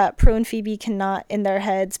simply that Prue and Phoebe cannot, in their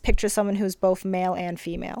heads, picture someone who's both male and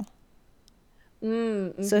female.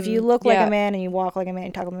 So if you look like a man and you walk like a man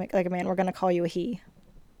and talk like a man, we're going to call you a he.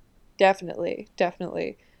 Definitely.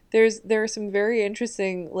 There are some very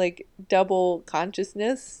interesting, like, double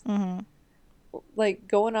consciousness like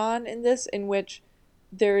going on in this, in which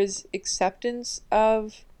there is acceptance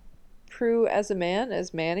of Prue as a man,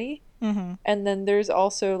 as Manny. Mm-hmm. And then there's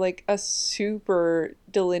also like a super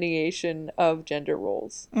delineation of gender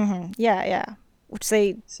roles. Mm-hmm. Yeah. Which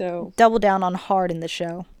they So, double down on hard in the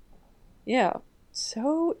show. yeah.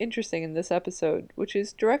 So interesting in this episode, which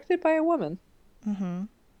is directed by a woman, Mm-hmm.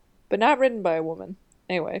 but not written by a woman.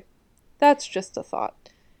 Anyway, that's just a thought.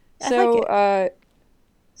 I So, like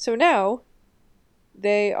so now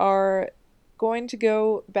they are going to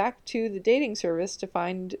go back to the dating service to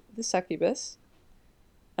find the succubus,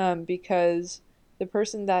 because the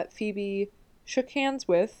person that Phoebe shook hands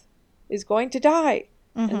with is going to die,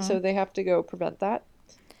 and so they have to go prevent that.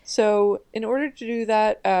 So in order to do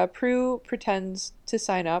that, Prue pretends to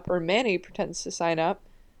sign up, or Manny pretends to sign up.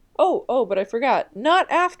 Oh, but I forgot. Not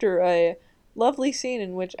after a lovely scene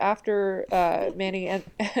in which after Manny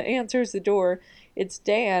answers the door, it's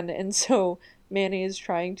Dan, and so Manny is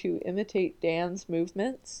trying to imitate Dan's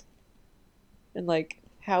movements and like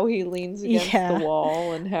how he leans against Yeah. the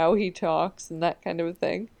wall and how he talks and that kind of a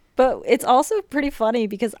thing. But it's also pretty funny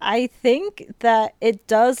because I think that it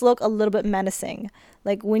does look a little bit menacing.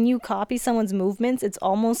 Like when you copy someone's movements, it's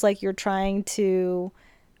almost like you're trying to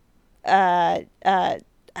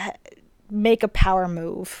make a power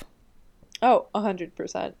move. Oh,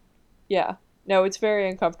 100%. Yeah. No, it's very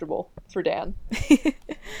uncomfortable for Dan.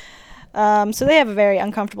 So they have a very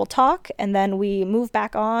uncomfortable talk, and then we move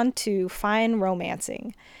back on to fine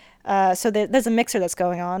romancing. So there's a mixer that's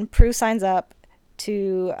going on. Prue signs up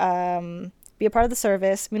to be a part of the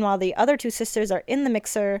service. Meanwhile, the other two sisters are in the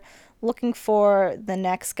mixer looking for the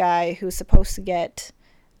next guy who's supposed to get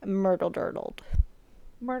myrtle-dirtled.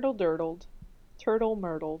 Myrtle-dirtled.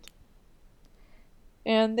 Turtle-myrtled.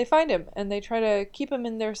 And they find him, and they try to keep him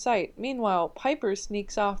in their sight. Meanwhile, Piper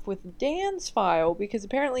sneaks off with Dan's file, because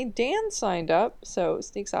apparently Dan signed up, so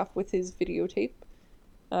sneaks off with his videotape.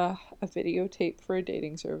 A videotape for a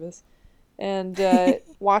dating service. And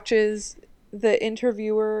watches the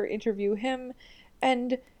interviewer interview him,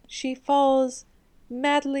 and she falls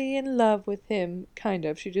madly in love with him. Kind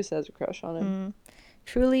of. She just has a crush on him.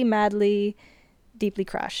 Truly, madly, deeply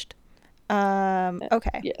crushed.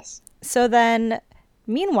 Okay. Yes. So then,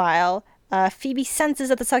 meanwhile, Phoebe senses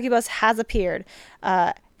that the succubus has appeared.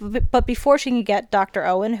 But before she can get Dr.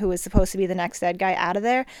 Owen, who is supposed to be the next dead guy, out of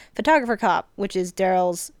there, Photographer Cop, which is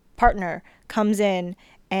Daryl's partner, comes in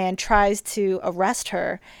and tries to arrest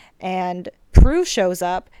her. And Prue shows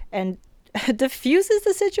up and diffuses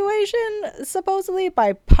the situation, supposedly,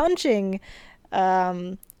 by punching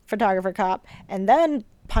Photographer Cop and then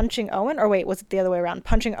punching Owen. Or wait, was it the other way around?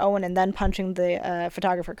 Punching Owen and then punching the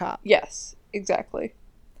Photographer Cop. Yes, exactly.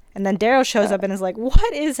 And then Daryl shows up and is like,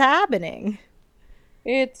 what is happening?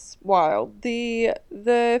 It's wild. The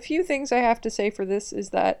few things I have to say for this is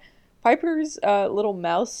that Piper's little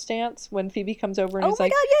mouse stance when Phoebe comes over and Oh is my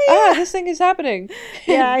like, God, yeah. this thing is happening.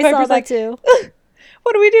 Yeah, And I saw Piper's that like, too.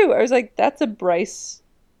 what do we do? I was like, that's a Bryce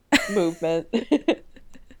movement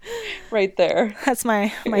right there. That's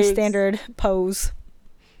my was- standard pose.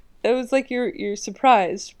 It was like your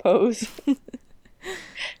surprised pose. It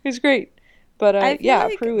was great. But I feel yeah,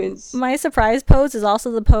 like Prue is... My surprise pose is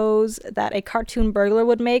also the pose that a cartoon burglar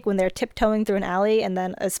would make when they're tiptoeing through an alley and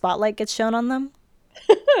then a spotlight gets shown on them.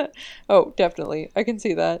 Oh, definitely. I can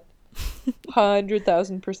see that.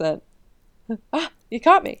 100,000%. Ah, you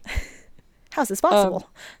caught me. How's this possible?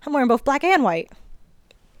 I'm wearing both black and white.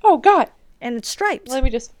 Oh, God. And it's striped. Let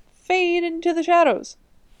me just fade into the shadows.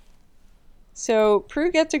 So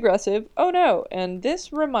Prue gets aggressive. Oh no. And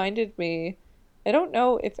this reminded me, I don't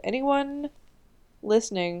know if anyone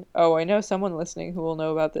listening, oh, I know someone listening who will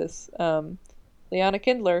know about this. Liana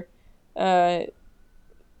Kindler.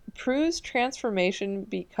 Prue's transformation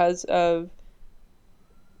because of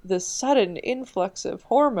the sudden influx of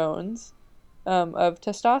hormones, of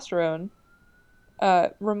testosterone,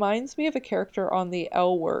 reminds me of a character on the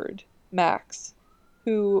L Word, Max,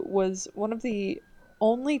 who was one of the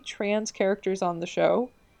only trans characters on the show,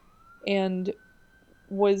 and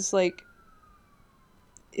was like,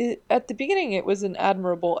 at the beginning it was an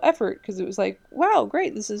admirable effort because it was like, wow,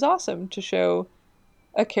 great, this is awesome to show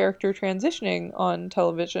a character transitioning on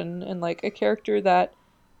television, and like a character that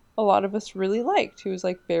a lot of us really liked, who was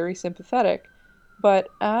like very sympathetic. But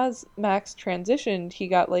as Max transitioned, he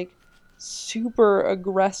got like super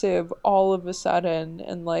aggressive all of a sudden,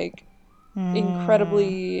 and like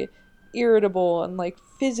incredibly irritable and like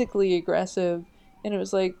physically aggressive, and it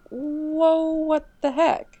was like, whoa, what the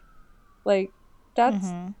heck? Like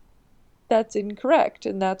that's incorrect,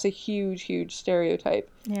 and that's a huge stereotype.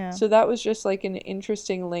 Yeah. So that was just like an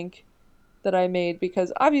interesting link that I made,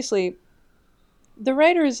 because obviously the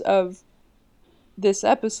writers of this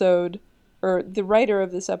episode or the writer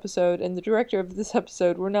of this episode and the director of this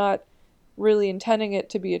episode were not really intending it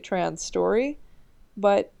to be a trans story,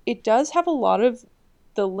 but it does have a lot of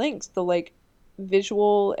the links, the like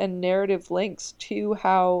visual and narrative links to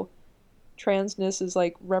how transness is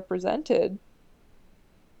like represented.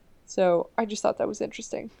 So I just thought that was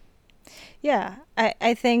interesting. Yeah,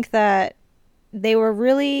 I think that they were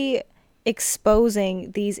really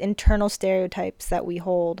exposing these internal stereotypes that we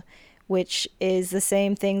hold, which is the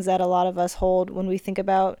same things that a lot of us hold when we think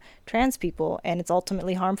about trans people, and it's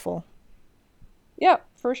ultimately harmful. Yeah,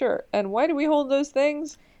 for sure. And why do we hold those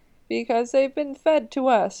things? Because they've been fed to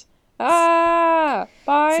us. By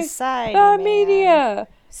Society, the man. media.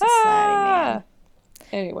 Society, man.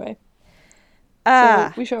 Anyway,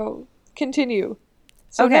 so we shall continue.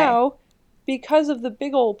 So Okay. now, because of the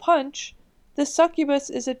big ol' punch, the succubus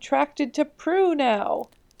is attracted to Prue now.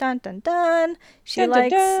 Dun dun dun. She Dun, dun,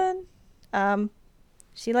 likes dun.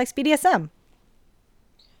 she likes BDSM.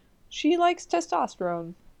 She likes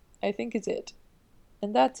testosterone, I think is it.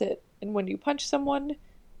 And that's it. And when you punch someone,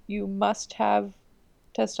 you must have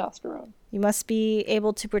testosterone. You must be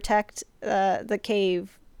able to protect the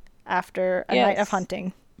cave after a night of Yes.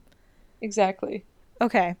 hunting. Exactly.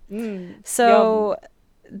 Okay. Mm, So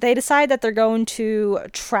they decide that they're going to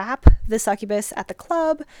trap the succubus at the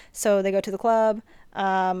club. So they go to the club.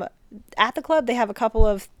 At the club, they have a couple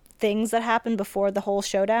of things that happen before the whole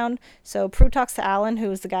showdown. So Prue talks to Alan,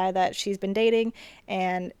 who is the guy that she's been dating,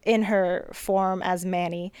 and in her form as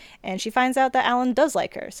Manny. And she finds out that Alan does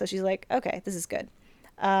like her. So she's like, okay, this is good.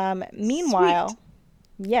 Meanwhile... Sweet.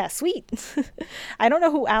 Yeah, sweet. I don't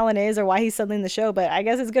know who Alan is or why he's suddenly in the show, but I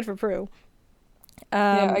guess it's good for Prue.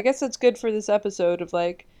 Yeah, I guess it's good for this episode of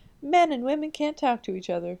like, men and women can't talk to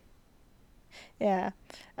each other. Yeah.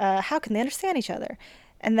 How can they understand each other?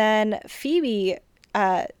 And then Phoebe,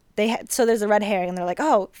 so there's a red herring, and they're like,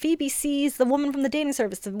 oh, Phoebe sees the woman from the dating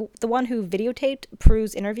service, the one who videotaped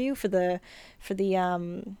Prue's interview for the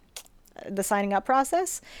signing up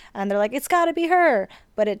process, and they're like, it's got to be her.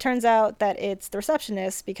 But it turns out that it's the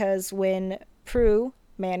receptionist, because when Prue,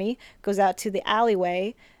 Manny, goes out to the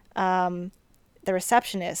alleyway, the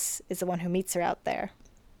receptionist is the one who meets her out there.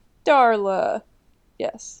 Darla.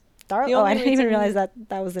 Yes. Darla. The Oh, I only didn't even reason- realize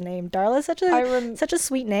that was the name. Darla is such a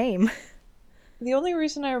sweet name. The only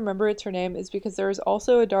reason I remember it's her name is because there is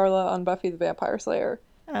also a Darla on Buffy the Vampire Slayer.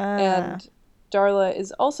 And Darla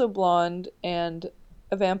is also blonde and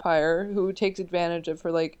a vampire who takes advantage of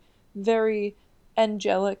her like very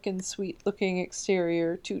angelic and sweet looking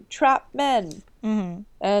exterior to trap men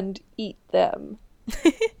and eat them.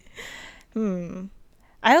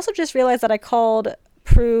 I also just realized that I called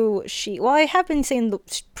Prue she. Well, I have been saying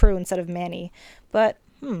Prue instead of Manny, but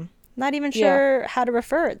not even sure how to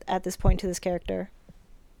refer at this point to this character.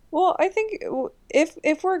 Well, I think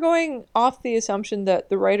if we're going off the assumption that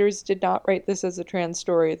the writers did not write this as a trans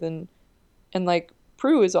story, then, and like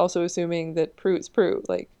Prue is also assuming that Prue is Prue,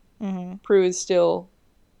 like Prue is still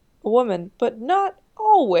a woman, but not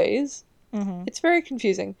always. It's very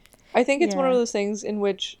confusing. I think it's one of those things in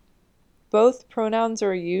which both pronouns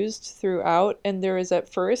are used throughout, and there is at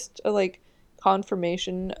first a like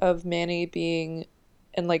confirmation of Manny being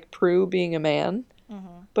and like Prue being a man.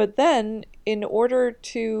 But then, in order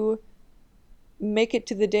to make it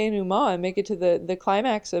to the denouement and make it to the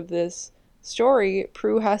climax of this story,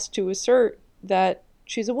 Prue has to assert that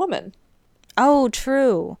she's a woman. Oh,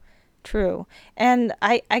 true. And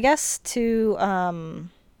I guess to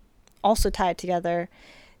also tie it together,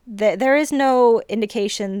 there is no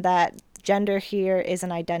indication that gender here is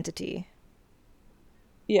an identity.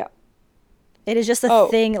 Yeah. It is just a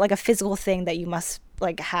thing, like a physical thing that you must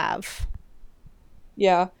like have.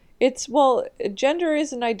 Yeah. It's, well, gender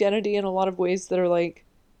is an identity in a lot of ways that are like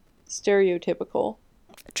stereotypical.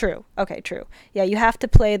 True. Okay, true. Yeah, you have to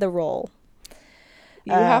play the role.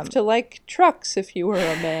 You have to like trucks if you were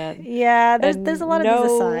a man. Yeah, there's a lot of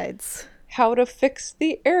these asides. How to fix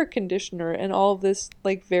the air conditioner and all of this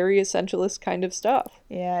like very essentialist kind of stuff.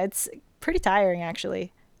 Yeah, it's pretty tiring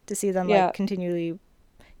actually to see them like continually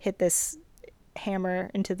hit this hammer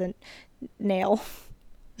into the nail.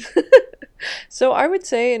 So I would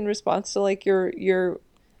say in response to like your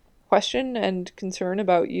question and concern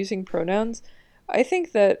about using pronouns, I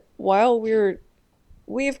think that while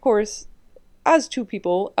we of course, as two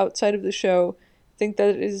people outside of the show, think that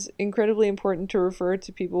it is incredibly important to refer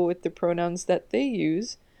to people with the pronouns that they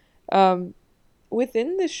use,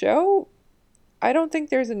 within the show, I don't think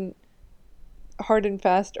there's an hard and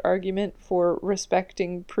fast argument for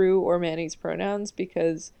respecting Prue or Manny's pronouns,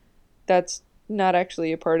 because that's not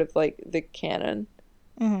actually a part of like the canon.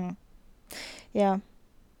 Yeah.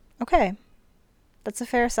 Okay. That's a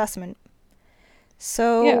fair assessment.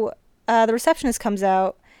 So the receptionist comes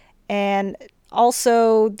out, and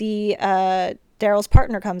also the Daryl's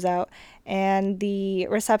partner comes out, and the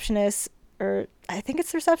receptionist, or I think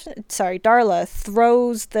it's the receptionist, sorry, Darla,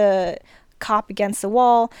 throws the cop against the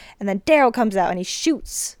wall, and then Daryl comes out and he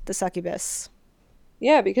shoots the succubus.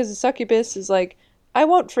 Yeah, because the succubus is like, I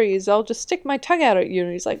won't freeze, I'll just stick my tongue out at you.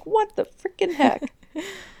 And he's like, what the freaking heck?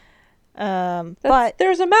 But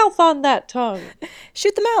there's a mouth on that tongue.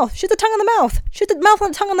 shoot the mouth, shoot the tongue on the mouth, shoot the mouth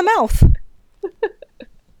on the tongue on the mouth.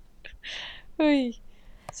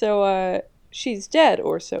 So, she's dead,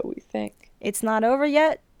 or so we think. It's not over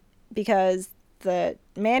yet, because the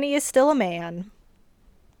Manny is still a man.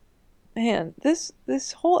 Man, this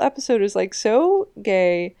whole episode is like so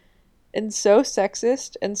gay and so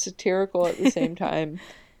sexist and satirical at the same time.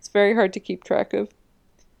 It's very hard to keep track of.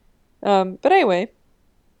 But anyway.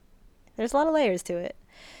 There's a lot of layers to it.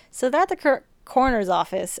 So they're at the coroner's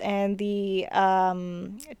office, and the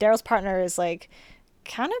Daryl's partner is like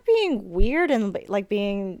kind of being weird and like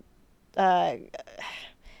being kind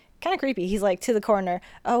of creepy. He's like to the coroner,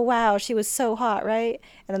 oh wow, she was so hot, right?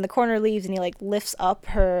 And then the coroner leaves, and he like lifts up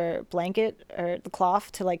her blanket or the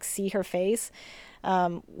cloth to like see her face,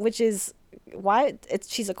 which is why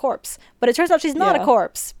she's a corpse. But it turns out she's not a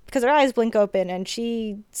corpse, because her eyes blink open and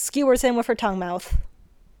she skewers him with her tongue mouth.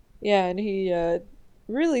 Yeah, and he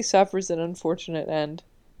really suffers an unfortunate end.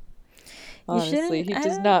 Honestly, he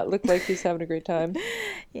does not look like he's having a great time.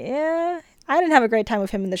 Yeah, I didn't have a great time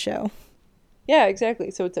with him in the show. Yeah,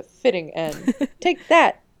 exactly. So it's a fitting end. Take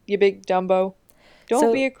that, you big Dumbo.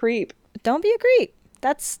 Don't be a creep. Don't be a creep.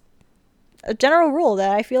 That's a general rule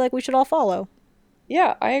that I feel like we should all follow.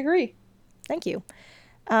 Yeah, I agree. Thank you.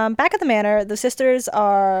 Back at the manor, the sisters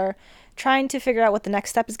are trying to figure out what the next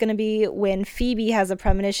step is going to be when Phoebe has a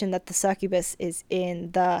premonition that the succubus is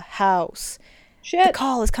in the house. Shit. The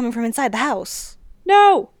call is coming from inside the house.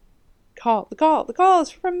 No! The call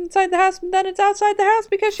is from inside the house, and then it's outside the house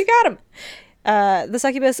because she got him. The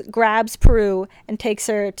succubus grabs Prue and takes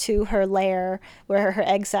her to her lair where her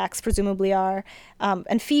egg sacs presumably are.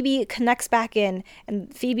 And Phoebe connects back in,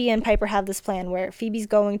 and Phoebe and Piper have this plan where Phoebe's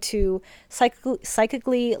going to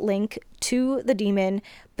psychically link to the demon,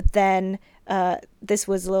 but then this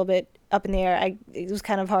was a little bit up in the air. It was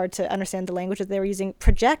kind of hard to understand the language that they were using.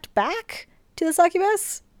 Project back to the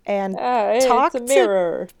succubus and talk it's a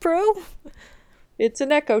mirror. to Prue. It's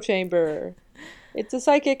an echo chamber. It's a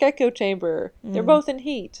psychic echo chamber. They're both in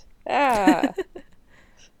heat. But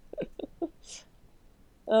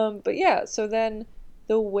yeah, so then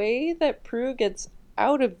the way that Prue gets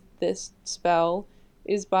out of this spell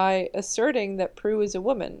is by asserting that Prue is a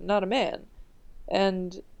woman, not a man.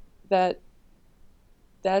 And that's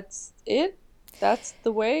it. That's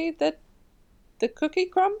the way that the cookie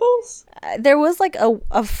crumbles. There was like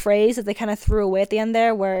a phrase that they kind of threw away at the end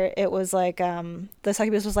there where it was like the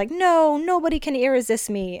succubus was like, no, nobody can irresist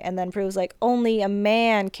me, and then Prue was like, only a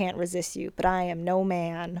man can't resist you, but I am no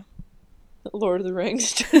man. Lord of the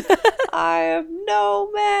Rings. I am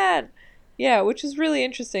no man. Yeah, which is really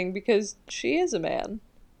interesting because she is a man.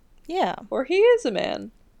 Yeah. Or he is a man.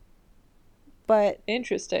 But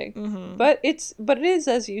interesting. Mm-hmm. But it is,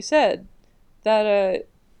 as you said, that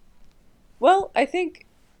well, I think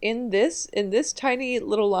in this tiny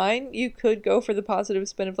little line, you could go for the positive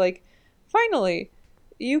spin of like, finally,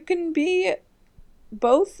 you can be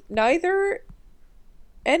both, neither,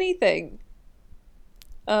 anything.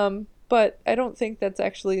 But I don't think that's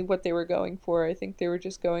actually what they were going for. I think they were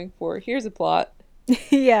just going for, here's a plot.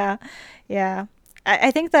 Yeah. I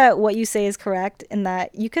think that what you say is correct in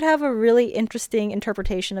that you could have a really interesting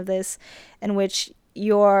interpretation of this in which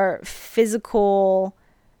your physical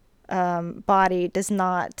body does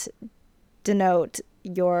not denote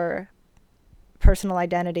your personal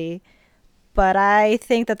identity, but I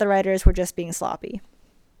think that the writers were just being sloppy.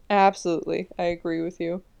 Absolutely, I agree with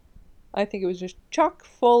you. I think it was just chock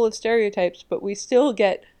full of stereotypes, but we still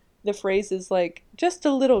get the phrases like just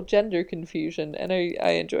a little gender confusion, and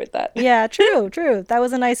I enjoyed that. Yeah, true. That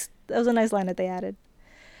was a nice line that they added.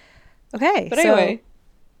 Okay, but anyway,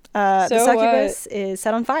 the succubus is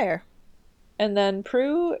set on fire, and then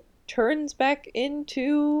Prue turns back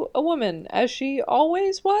into a woman, as she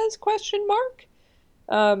always was, ?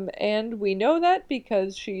 And we know that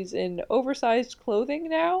because she's in oversized clothing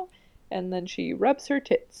now, and then she rubs her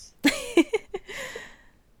tits.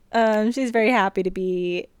 She's very happy to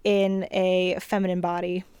be in a feminine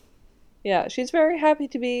body. Yeah, she's very happy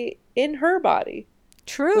to be in her body.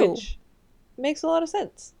 True. Which makes a lot of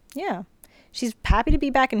sense. Yeah. She's happy to be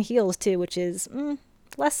back in heels, too, which is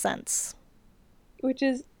less sense. Which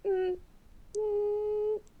is,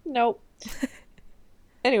 nope.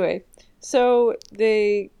 Anyway, So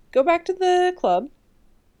they go back to the club,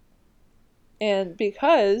 and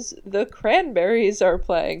because the Cranberries are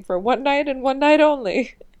playing for one night and one night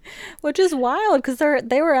only. Which is wild because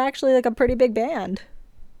they were actually like a pretty big band.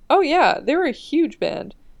 Oh yeah, they were a huge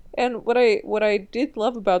band. And what I did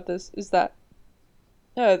love about this is that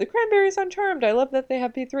the Cranberries on Charmed, I love that they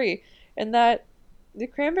have P3, and that the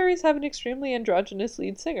Cranberries have an extremely androgynous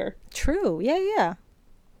lead singer. True. Yeah, yeah.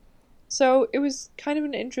 So it was kind of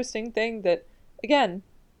an interesting thing that, again,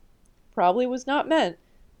 probably was not meant.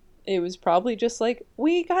 It was probably just like,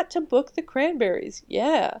 we got to book the Cranberries,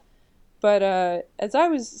 yeah. But as I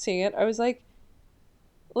was seeing it, I was like,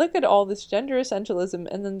 look at all this gender essentialism,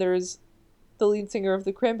 and then there's the lead singer of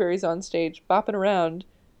the Cranberries on stage, bopping around,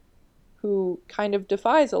 who kind of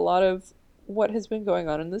defies a lot of what has been going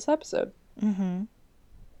on in this episode. Mm-hmm.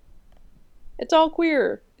 It's all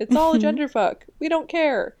queer. It's all a gender fuck. We don't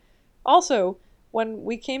care. Also, when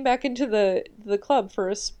we came back into the club for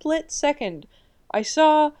a split second, I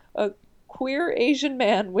saw a queer Asian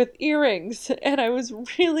man with earrings, and I was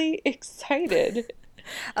really excited.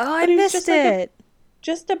 Oh, I But he was missed just like it.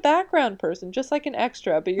 Just a background person, just like an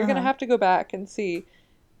extra, but you're gonna have to go back and see.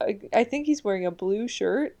 I think he's wearing a blue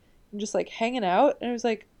shirt and just like hanging out, and I was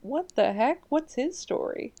like, what the heck? What's his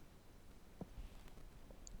story?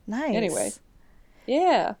 Nice. Anyway.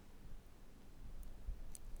 Yeah.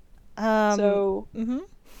 So Mm-hmm.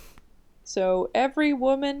 So every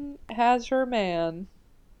woman has her man.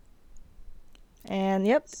 And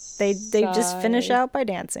yep, they just finish Sigh. out by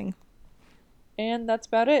dancing. And that's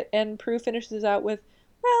about it. And Prue finishes out with,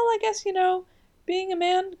 well, I guess, being a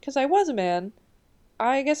man, because I was a man,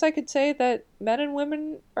 I guess I could say that men and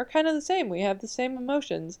women are kind of the same. We have the same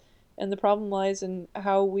emotions. And the problem lies in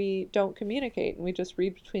how we don't communicate and we just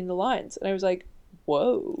read between the lines. And I was like,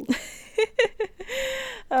 whoa.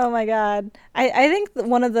 Oh my god. I think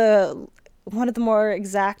one of the more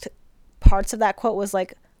exact parts of that quote was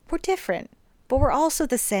like, we're different, but we're also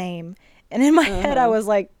the same. And in my head I was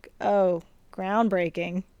like, oh,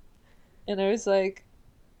 groundbreaking. And I was like,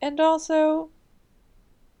 and also,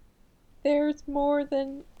 there's more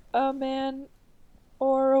than a man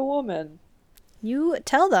or a woman. You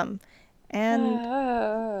tell them. And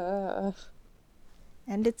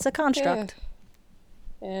it's a construct.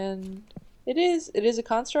 And it is a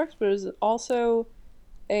construct, but it is also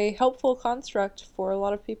a helpful construct for a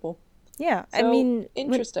lot of people. Yeah, So, I mean,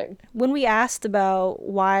 interesting. when we asked about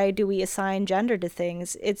why do we assign gender to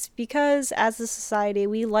things, it's because as a society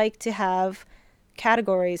we like to have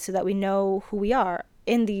categories so that we know who we are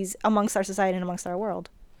in these amongst our society and amongst our world.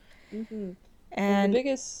 Mm-hmm. And the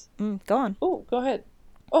biggest... go on. Oh, go ahead.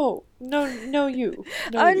 Oh, no, you.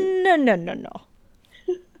 No.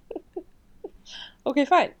 Okay,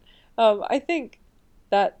 fine. I think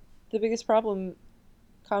that the biggest problem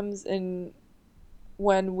comes in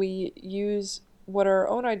when we use what our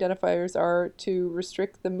own identifiers are to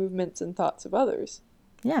restrict the movements and thoughts of others.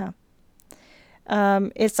 Yeah.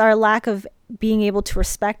 It's our lack of being able to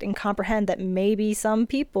respect and comprehend that maybe some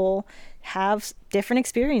people have different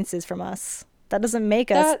experiences from us. That doesn't make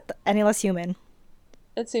us any less human.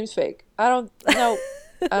 It seems fake. I don't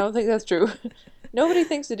think that's true. Nobody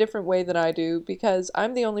thinks a different way than I do because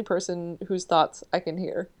I'm the only person whose thoughts I can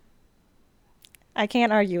hear. I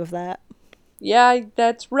can't argue with that. Yeah,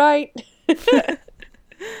 that's right.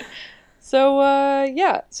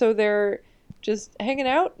 So they're just hanging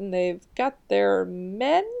out and they've got their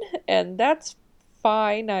men, and that's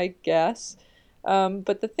fine, I guess.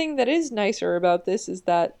 But the thing that is nicer about this is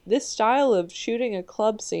that this style of shooting a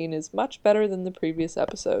club scene is much better than the previous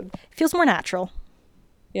episode. It feels more natural.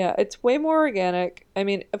 Yeah, it's way more organic. I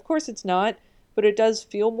mean, of course it's not, but it does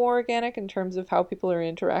feel more organic in terms of how people are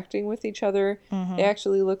interacting with each other. Mm-hmm. They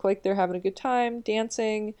actually look like they're having a good time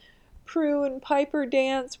dancing. Prue and Piper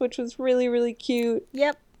dance, which was really, really cute.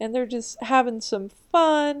 Yep. And they're just having some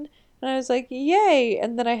fun. And I was like, yay!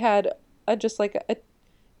 And then I had just like a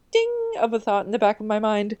ding of a thought in the back of my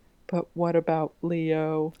mind. But what about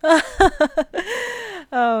Leo?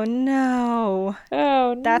 Oh no.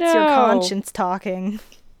 Oh no. That's your conscience talking.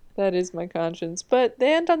 That is my conscience. But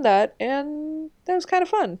they end on that, and that was kind of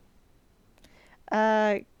fun.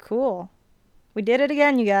 Cool. We did it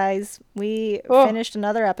again, you guys. We finished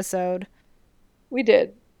another episode. We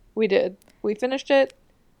did. We finished it.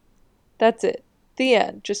 That's it. The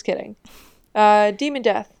end. Just kidding. Demon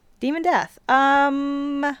Death. Demon Death. I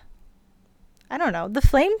don't know. The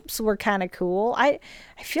flames were kind of cool. I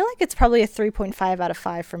feel like it's probably a 3.5 out of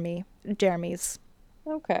 5 for me. Jeremy's.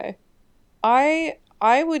 Okay. I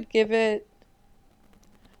would give it...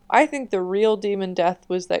 I think the real Demon Death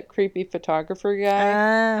was that creepy photographer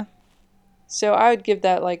guy. So I would give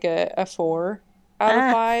that like a 4 out of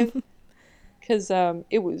Ah. 5. Because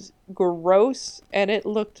it was gross and it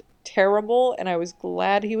looked terrible, and I was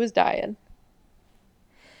glad he was dying.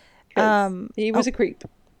 Because he was a creep.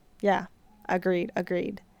 Yeah, agreed.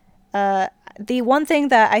 The one thing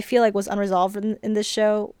that I feel like was unresolved in this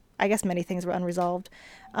show, I guess many things were unresolved,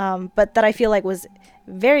 but that I feel like was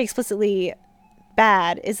very explicitly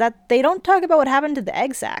bad, is that they don't talk about what happened to the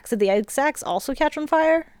egg sacs. Did the egg sacs also catch on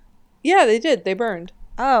fire? Yeah, they did. They burned.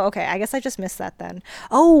 Oh, okay. I guess I just missed that then.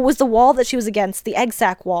 Oh, was the wall that she was against the egg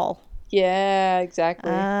sac wall? Yeah,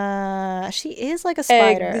 exactly. She is like a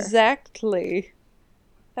spider. Exactly.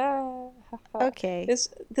 Ah, Okay.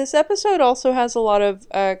 This episode also has a lot of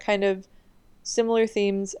kind of similar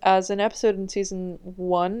themes as an episode in season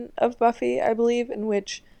 1 of Buffy, I believe, in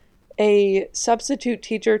which a substitute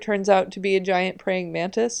teacher turns out to be a giant praying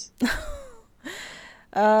mantis.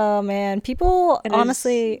 Oh man, people And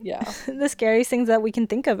honestly, yeah. the scariest things that we can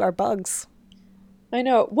think of are bugs. I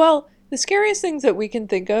know. Well, the scariest things that we can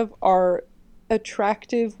think of are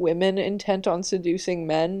attractive women intent on seducing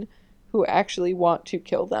men who actually want to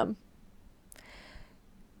kill them.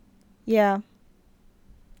 Yeah.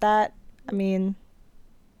 That, I mean,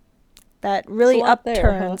 that really It's a lot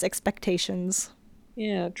there, upturns huh? expectations.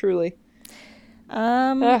 Yeah, truly.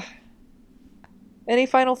 Um, Any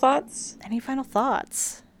final thoughts? any final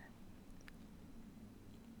thoughts?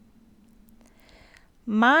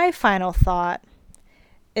 My final thought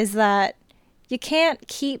is that you can't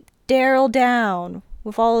keep Daryl down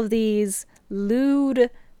with all of these lewd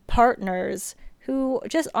partners who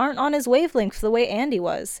just aren't on his wavelength the way Andy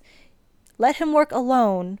was. Let him work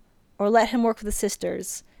alone or let him work with the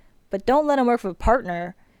sisters, but don't let him work with a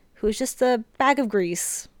partner who's just a bag of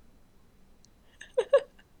grease.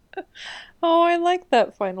 Oh, I like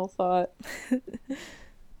that final thought.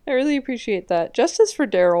 I really appreciate that. Justice for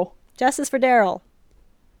Daryl. Justice for Daryl.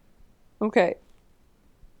 Okay.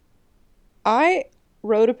 I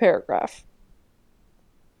wrote a paragraph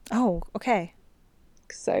Oh, okay.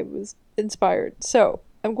 because I was inspired. So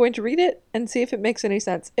I'm going to read it and see if it makes any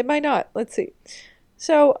sense. It might not. Let's see.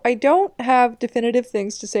 So I don't have definitive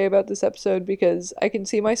things to say about this episode because I can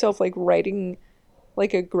see myself like writing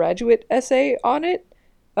like a graduate essay on it.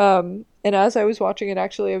 And as I was watching it,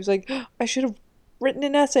 actually, I was like, I should have written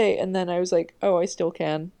an essay. And then I was like, oh, I still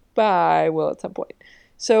can. But I will at some point.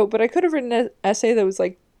 So, but I could have written an essay that was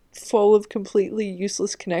like full of completely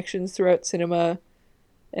useless connections throughout cinema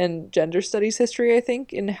and gender studies history, I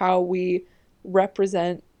think, in how we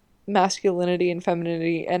represent masculinity and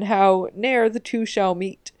femininity and how ne'er the two shall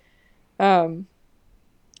meet. And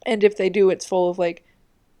if they do, it's full of like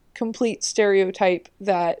complete stereotype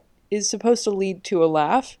that is supposed to lead to a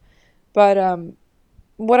laugh. But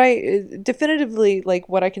what I definitively like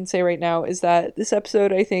what I can say right now is that this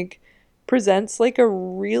episode, I think, presents like a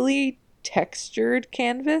really textured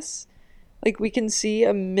canvas. Like we can see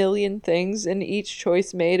a million things in each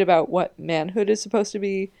choice made about what manhood is supposed to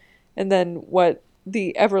be, and then what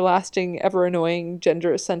the everlasting, ever annoying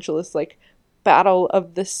gender essentialist like battle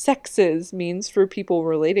of the sexes means for people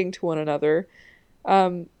relating to one another.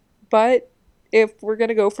 But if we're going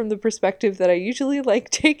to go from the perspective that I usually like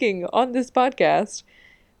taking on this podcast,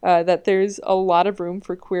 that there's a lot of room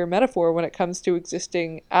for queer metaphor when it comes to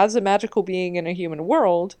existing as a magical being in a human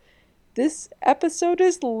world, this episode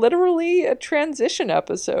is literally a transition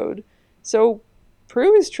episode. So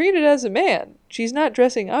Prue is treated as a man. She's not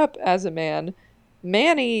dressing up as a man.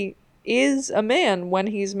 Manny is a man when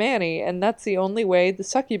he's Manny, and that's the only way the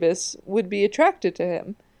succubus would be attracted to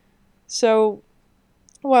him. So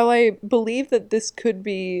while I believe that this could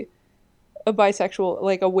be a bisexual,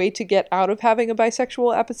 like a way to get out of having a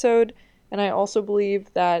bisexual episode, and I also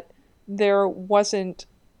believe that there wasn't,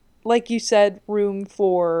 like you said, room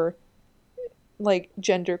for like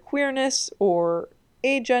gender queerness or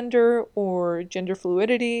agender or gender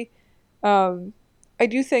fluidity. I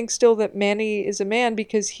do think still that Manny is a man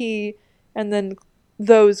because he and then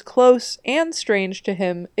those close and strange to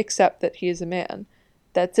him accept that he is a man.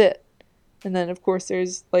 That's it. And then, of course,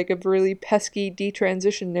 there's like a really pesky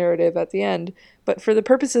detransition narrative at the end. But for the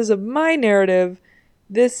purposes of my narrative,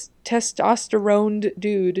 this testosterone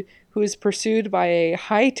dude who is pursued by a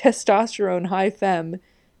high testosterone, high femme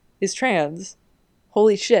is trans.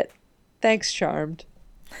 Holy shit. Thanks, Charmed.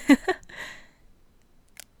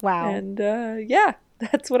 Wow. And yeah,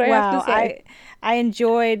 that's what I have to say. I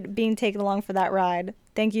enjoyed being taken along for that ride.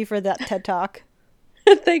 Thank you for that TED Talk.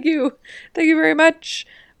 Thank you. Thank you very much.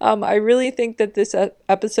 I really think that this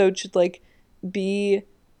episode should like be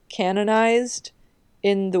canonized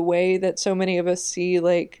in the way that so many of us see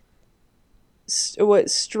like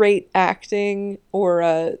straight acting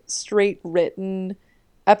or straight written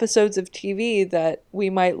episodes of TV that we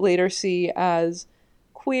might later see as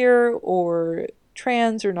queer or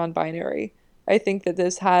trans or non-binary. I think that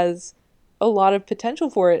this has a lot of potential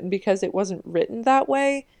for it, and because it wasn't written that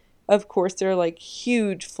way, of course there are like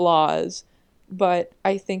huge flaws, but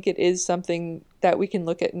I think it is something that we can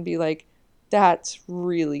look at and be like, that's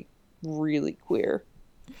really, really queer.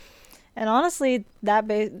 And honestly,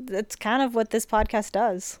 that's kind of what this podcast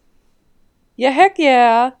does. Yeah, heck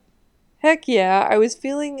yeah. Heck yeah. I was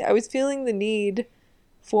feeling the need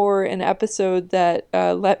for an episode that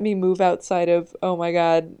let me move outside of, oh my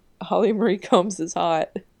god, Holly Marie Combs is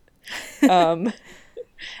hot.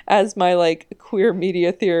 As my like queer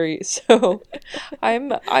media theory. So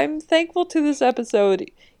I'm thankful to this episode,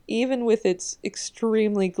 even with its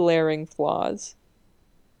extremely glaring flaws.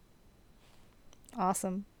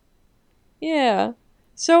 Awesome. Yeah.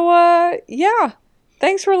 So yeah.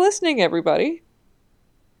 Thanks for listening, everybody.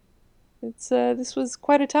 It's this was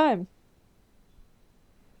quite a time.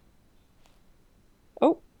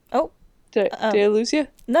 Oh. Did I lose you?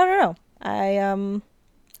 No. I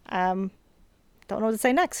don't know what to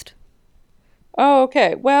say next. Oh,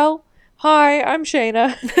 okay. Well, hi, I'm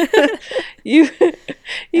Shayna. you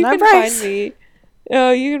And I'm can Bryce. find me.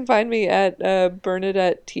 You can find me at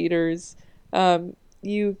Bernadette Teeters.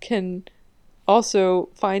 You can also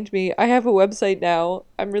find me. I have a website now.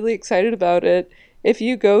 I'm really excited about it. If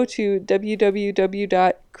you go to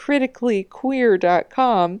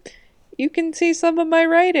www.criticallyqueer.com, you can see some of my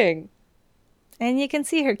writing. And you can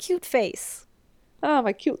see her cute face. Oh,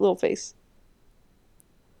 my cute little face.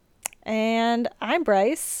 And I'm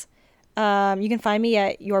Bryce. You can find me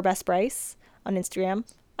at Your Best Bryce on Instagram.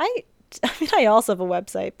 I mean, I also have a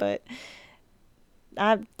website, but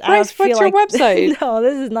I Bryce, feel what's your like, website? No,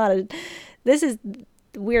 this is not a. This is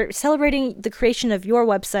we're celebrating the creation of your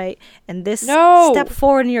website and this step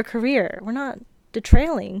forward in your career. We're not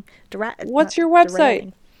derailing. What's your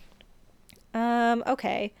website?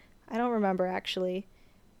 Okay, I don't remember actually.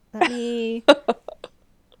 Let me.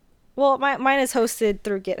 Well, mine is hosted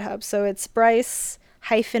through GitHub, so it's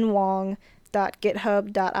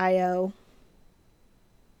bryce-wong.github.io.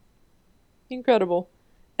 Incredible.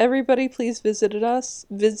 Everybody please visit us,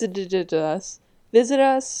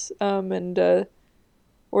 and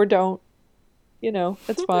or don't. You know,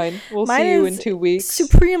 that's fine. We'll see you in 2 weeks.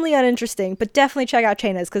 Supremely uninteresting, but definitely check out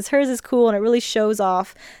Shayna's because hers is cool and it really shows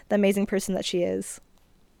off the amazing person that she is.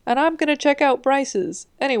 And I'm gonna check out Bryce's.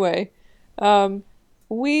 Anyway,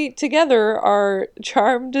 we together are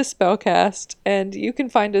Charmed Spellcast, and you can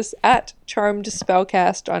find us at Charmed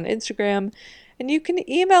Spellcast on Instagram, and you can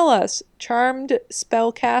email us,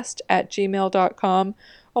 charmedspellcast@gmail.com.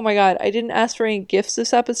 Oh my god, I didn't ask for any gifts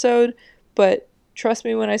this episode, but trust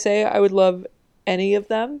me when I say I would love any of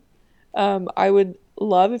them. I would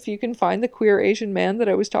love if you can find the queer Asian man that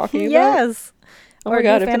I was talking about. Yes. Oh my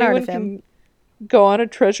god, if anyone can go on a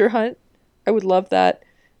treasure hunt, I would love that.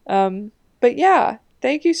 But yeah,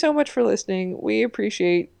 thank you so much for listening. We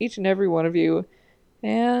appreciate each and every one of you.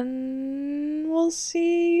 And we'll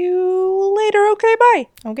see you later. Okay, bye.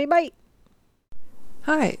 Okay, bye.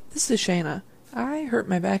 Hi, this is Shayna. I hurt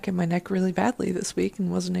my back and my neck really badly this week and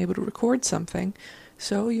wasn't able to record something,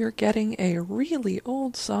 so you're getting a really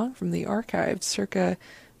old song from the archives circa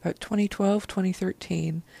about 2012,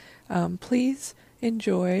 2013. Please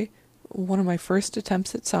enjoy one of my first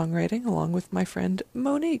attempts at songwriting along with my friend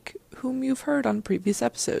Monique, whom you've heard on previous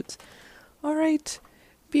episodes. Alright,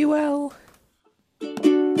 be well.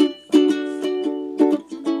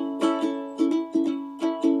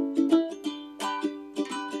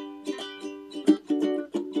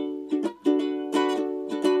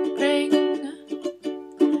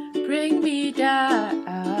 Bring me down,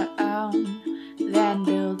 then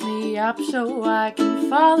build me up so I can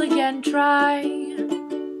fall again. Try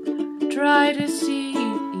to see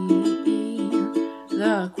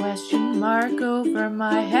the question mark over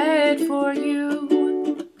my head for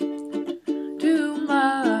you. To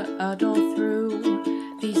muddle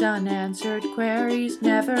through these unanswered queries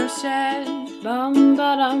never said.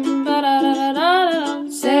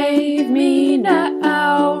 Save me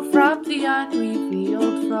now from the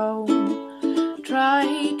unrevealed foe.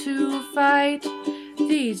 Try to fight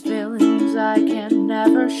these villains I can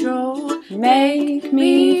never show. Make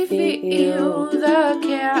me feel the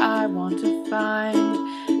care I want to find,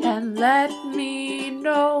 and let me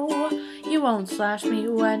know you won't slash me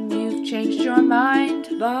when you've changed your mind.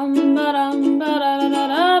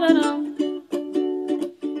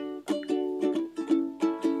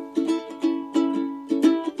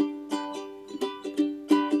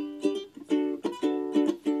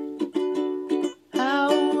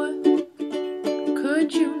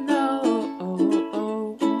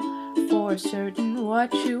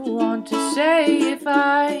 what you want to say if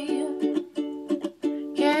I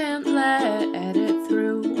can't let it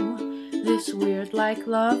through. This weird like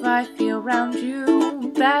love I feel round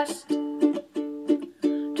you. Best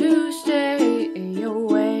to stay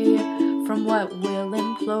away from what will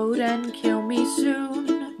implode and kill me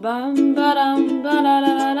soon. Bum ba dum ba da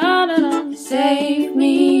da da da dum. Save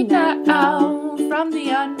me now from the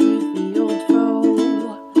unrevealed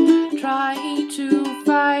foe. Try to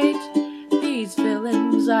fight these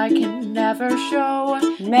villains I can never show.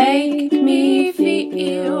 Make me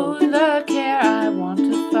feel the care I want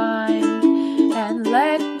to find, and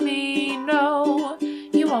let me know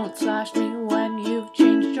you won't slash me when you've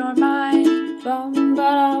changed your mind. Bum ba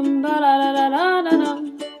dum ba da da da da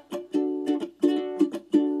dum.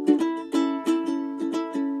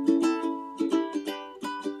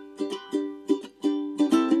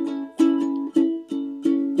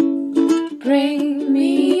 Bring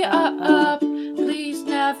me up, please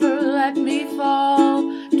never let me fall.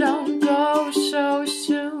 Don't go so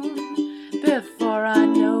soon before I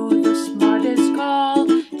know the smartest call.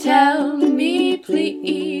 Tell me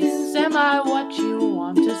please, am I what you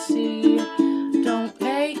want to see? Don't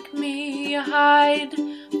make me hide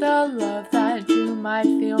the love that you might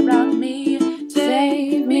feel around me.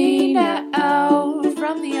 Save me now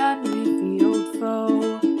from the unrevealed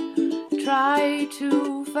foe. Try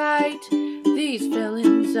to fight these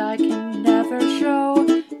feelings I can never show.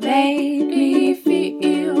 Make me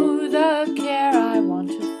feel the care I want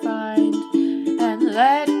to find, and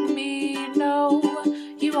let me know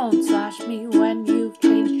you won't slash me when you've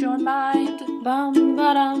changed your mind. Bum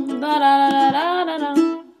ba dum ba da da da da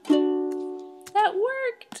dum. That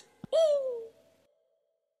worked. Ooh.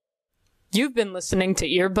 You've been listening to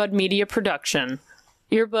Earbud Media Production.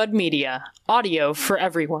 Earbud Media, audio for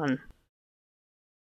everyone.